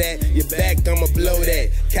before that, your back, I'ma blow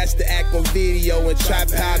that. Catch the act on video and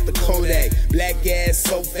tripod the Kodak. Black ass,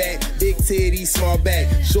 so fat, big titties, small back.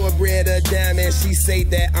 Shortbread or diamond, she say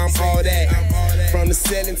that I'm all that. From the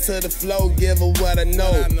ceiling to the floor, give her what I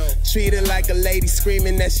know. Treat her like a lady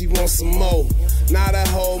screaming that she wants some more. Not a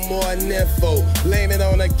hoe, more an info. Blame it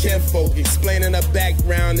on her kinfolk. Explaining her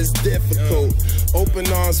background is difficult. Open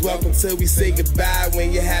arms, welcome till we say goodbye.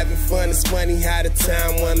 When you're having fun, it's funny how the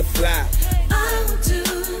time wanna fly. I will do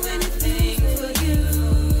anything for you.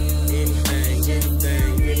 Anything.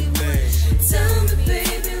 Tell me,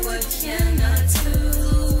 baby, what can I do?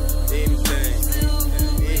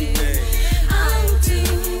 I will do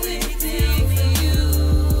anything for you.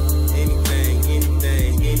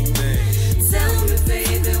 Tell me,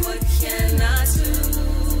 baby, what can I do?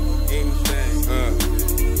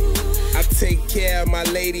 I take care of my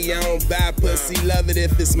lady, I don't buy pussy. Love it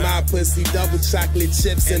if it's my pussy. Double chocolate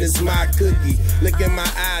chips and it's my cookie. Look in my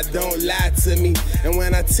eye, don't lie to me. And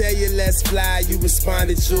when I tell you let's fly, you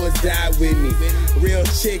responded you'll die with me. Real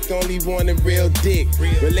chick only wanted real dick.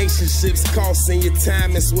 Relationships cost and your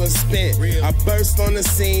time is well spent. I burst on the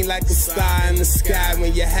scene like a star in the sky.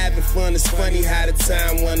 When you're having fun, it's funny how the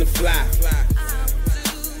time wanna fly.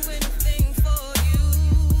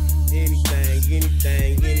 Anything,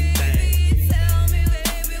 anything.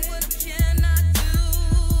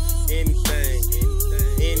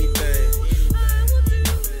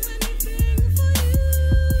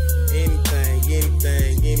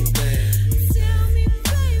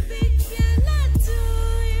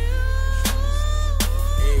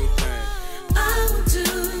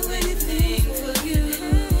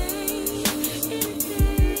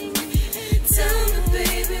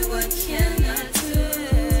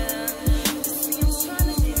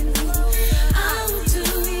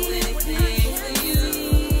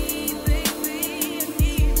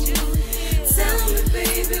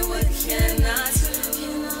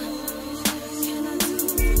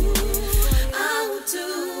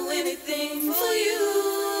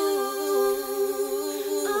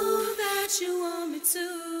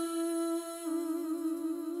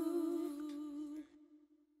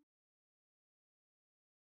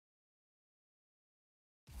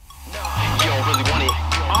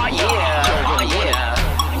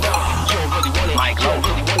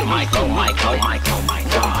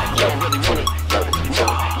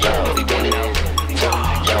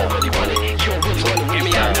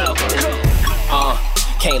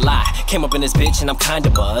 Can't lie, came up in this bitch and I'm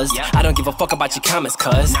kinda buzzed. I don't give a fuck about your comments,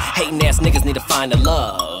 cuz hating ass niggas need to find the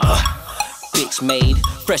love. Bitch made,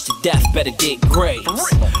 fresh to death, better dig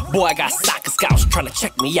graves. Boy, I got soccer scouts trying to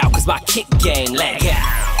check me out, cause my kick game lag out.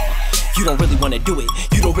 You don't really wanna do it,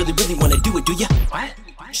 you don't really wanna do it, do ya? What?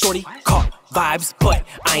 Shorty, caught vibes, but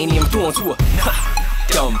I ain't even doing to her.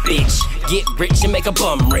 Dumb bitch, get rich and make a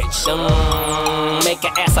bum rich. Make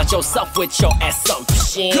an ass out yourself with your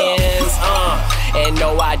assumptions. And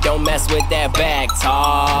no, I don't mess with that bag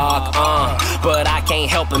talk. But I can't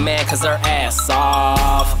help it, man, cause her ass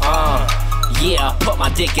off. Yeah, put my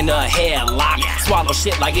dick in her headlock. Swallow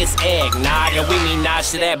shit like it's eggnog. And we mean not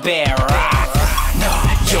to that bad rock. No,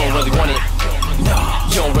 you don't really want it. No,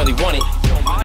 you don't really want it.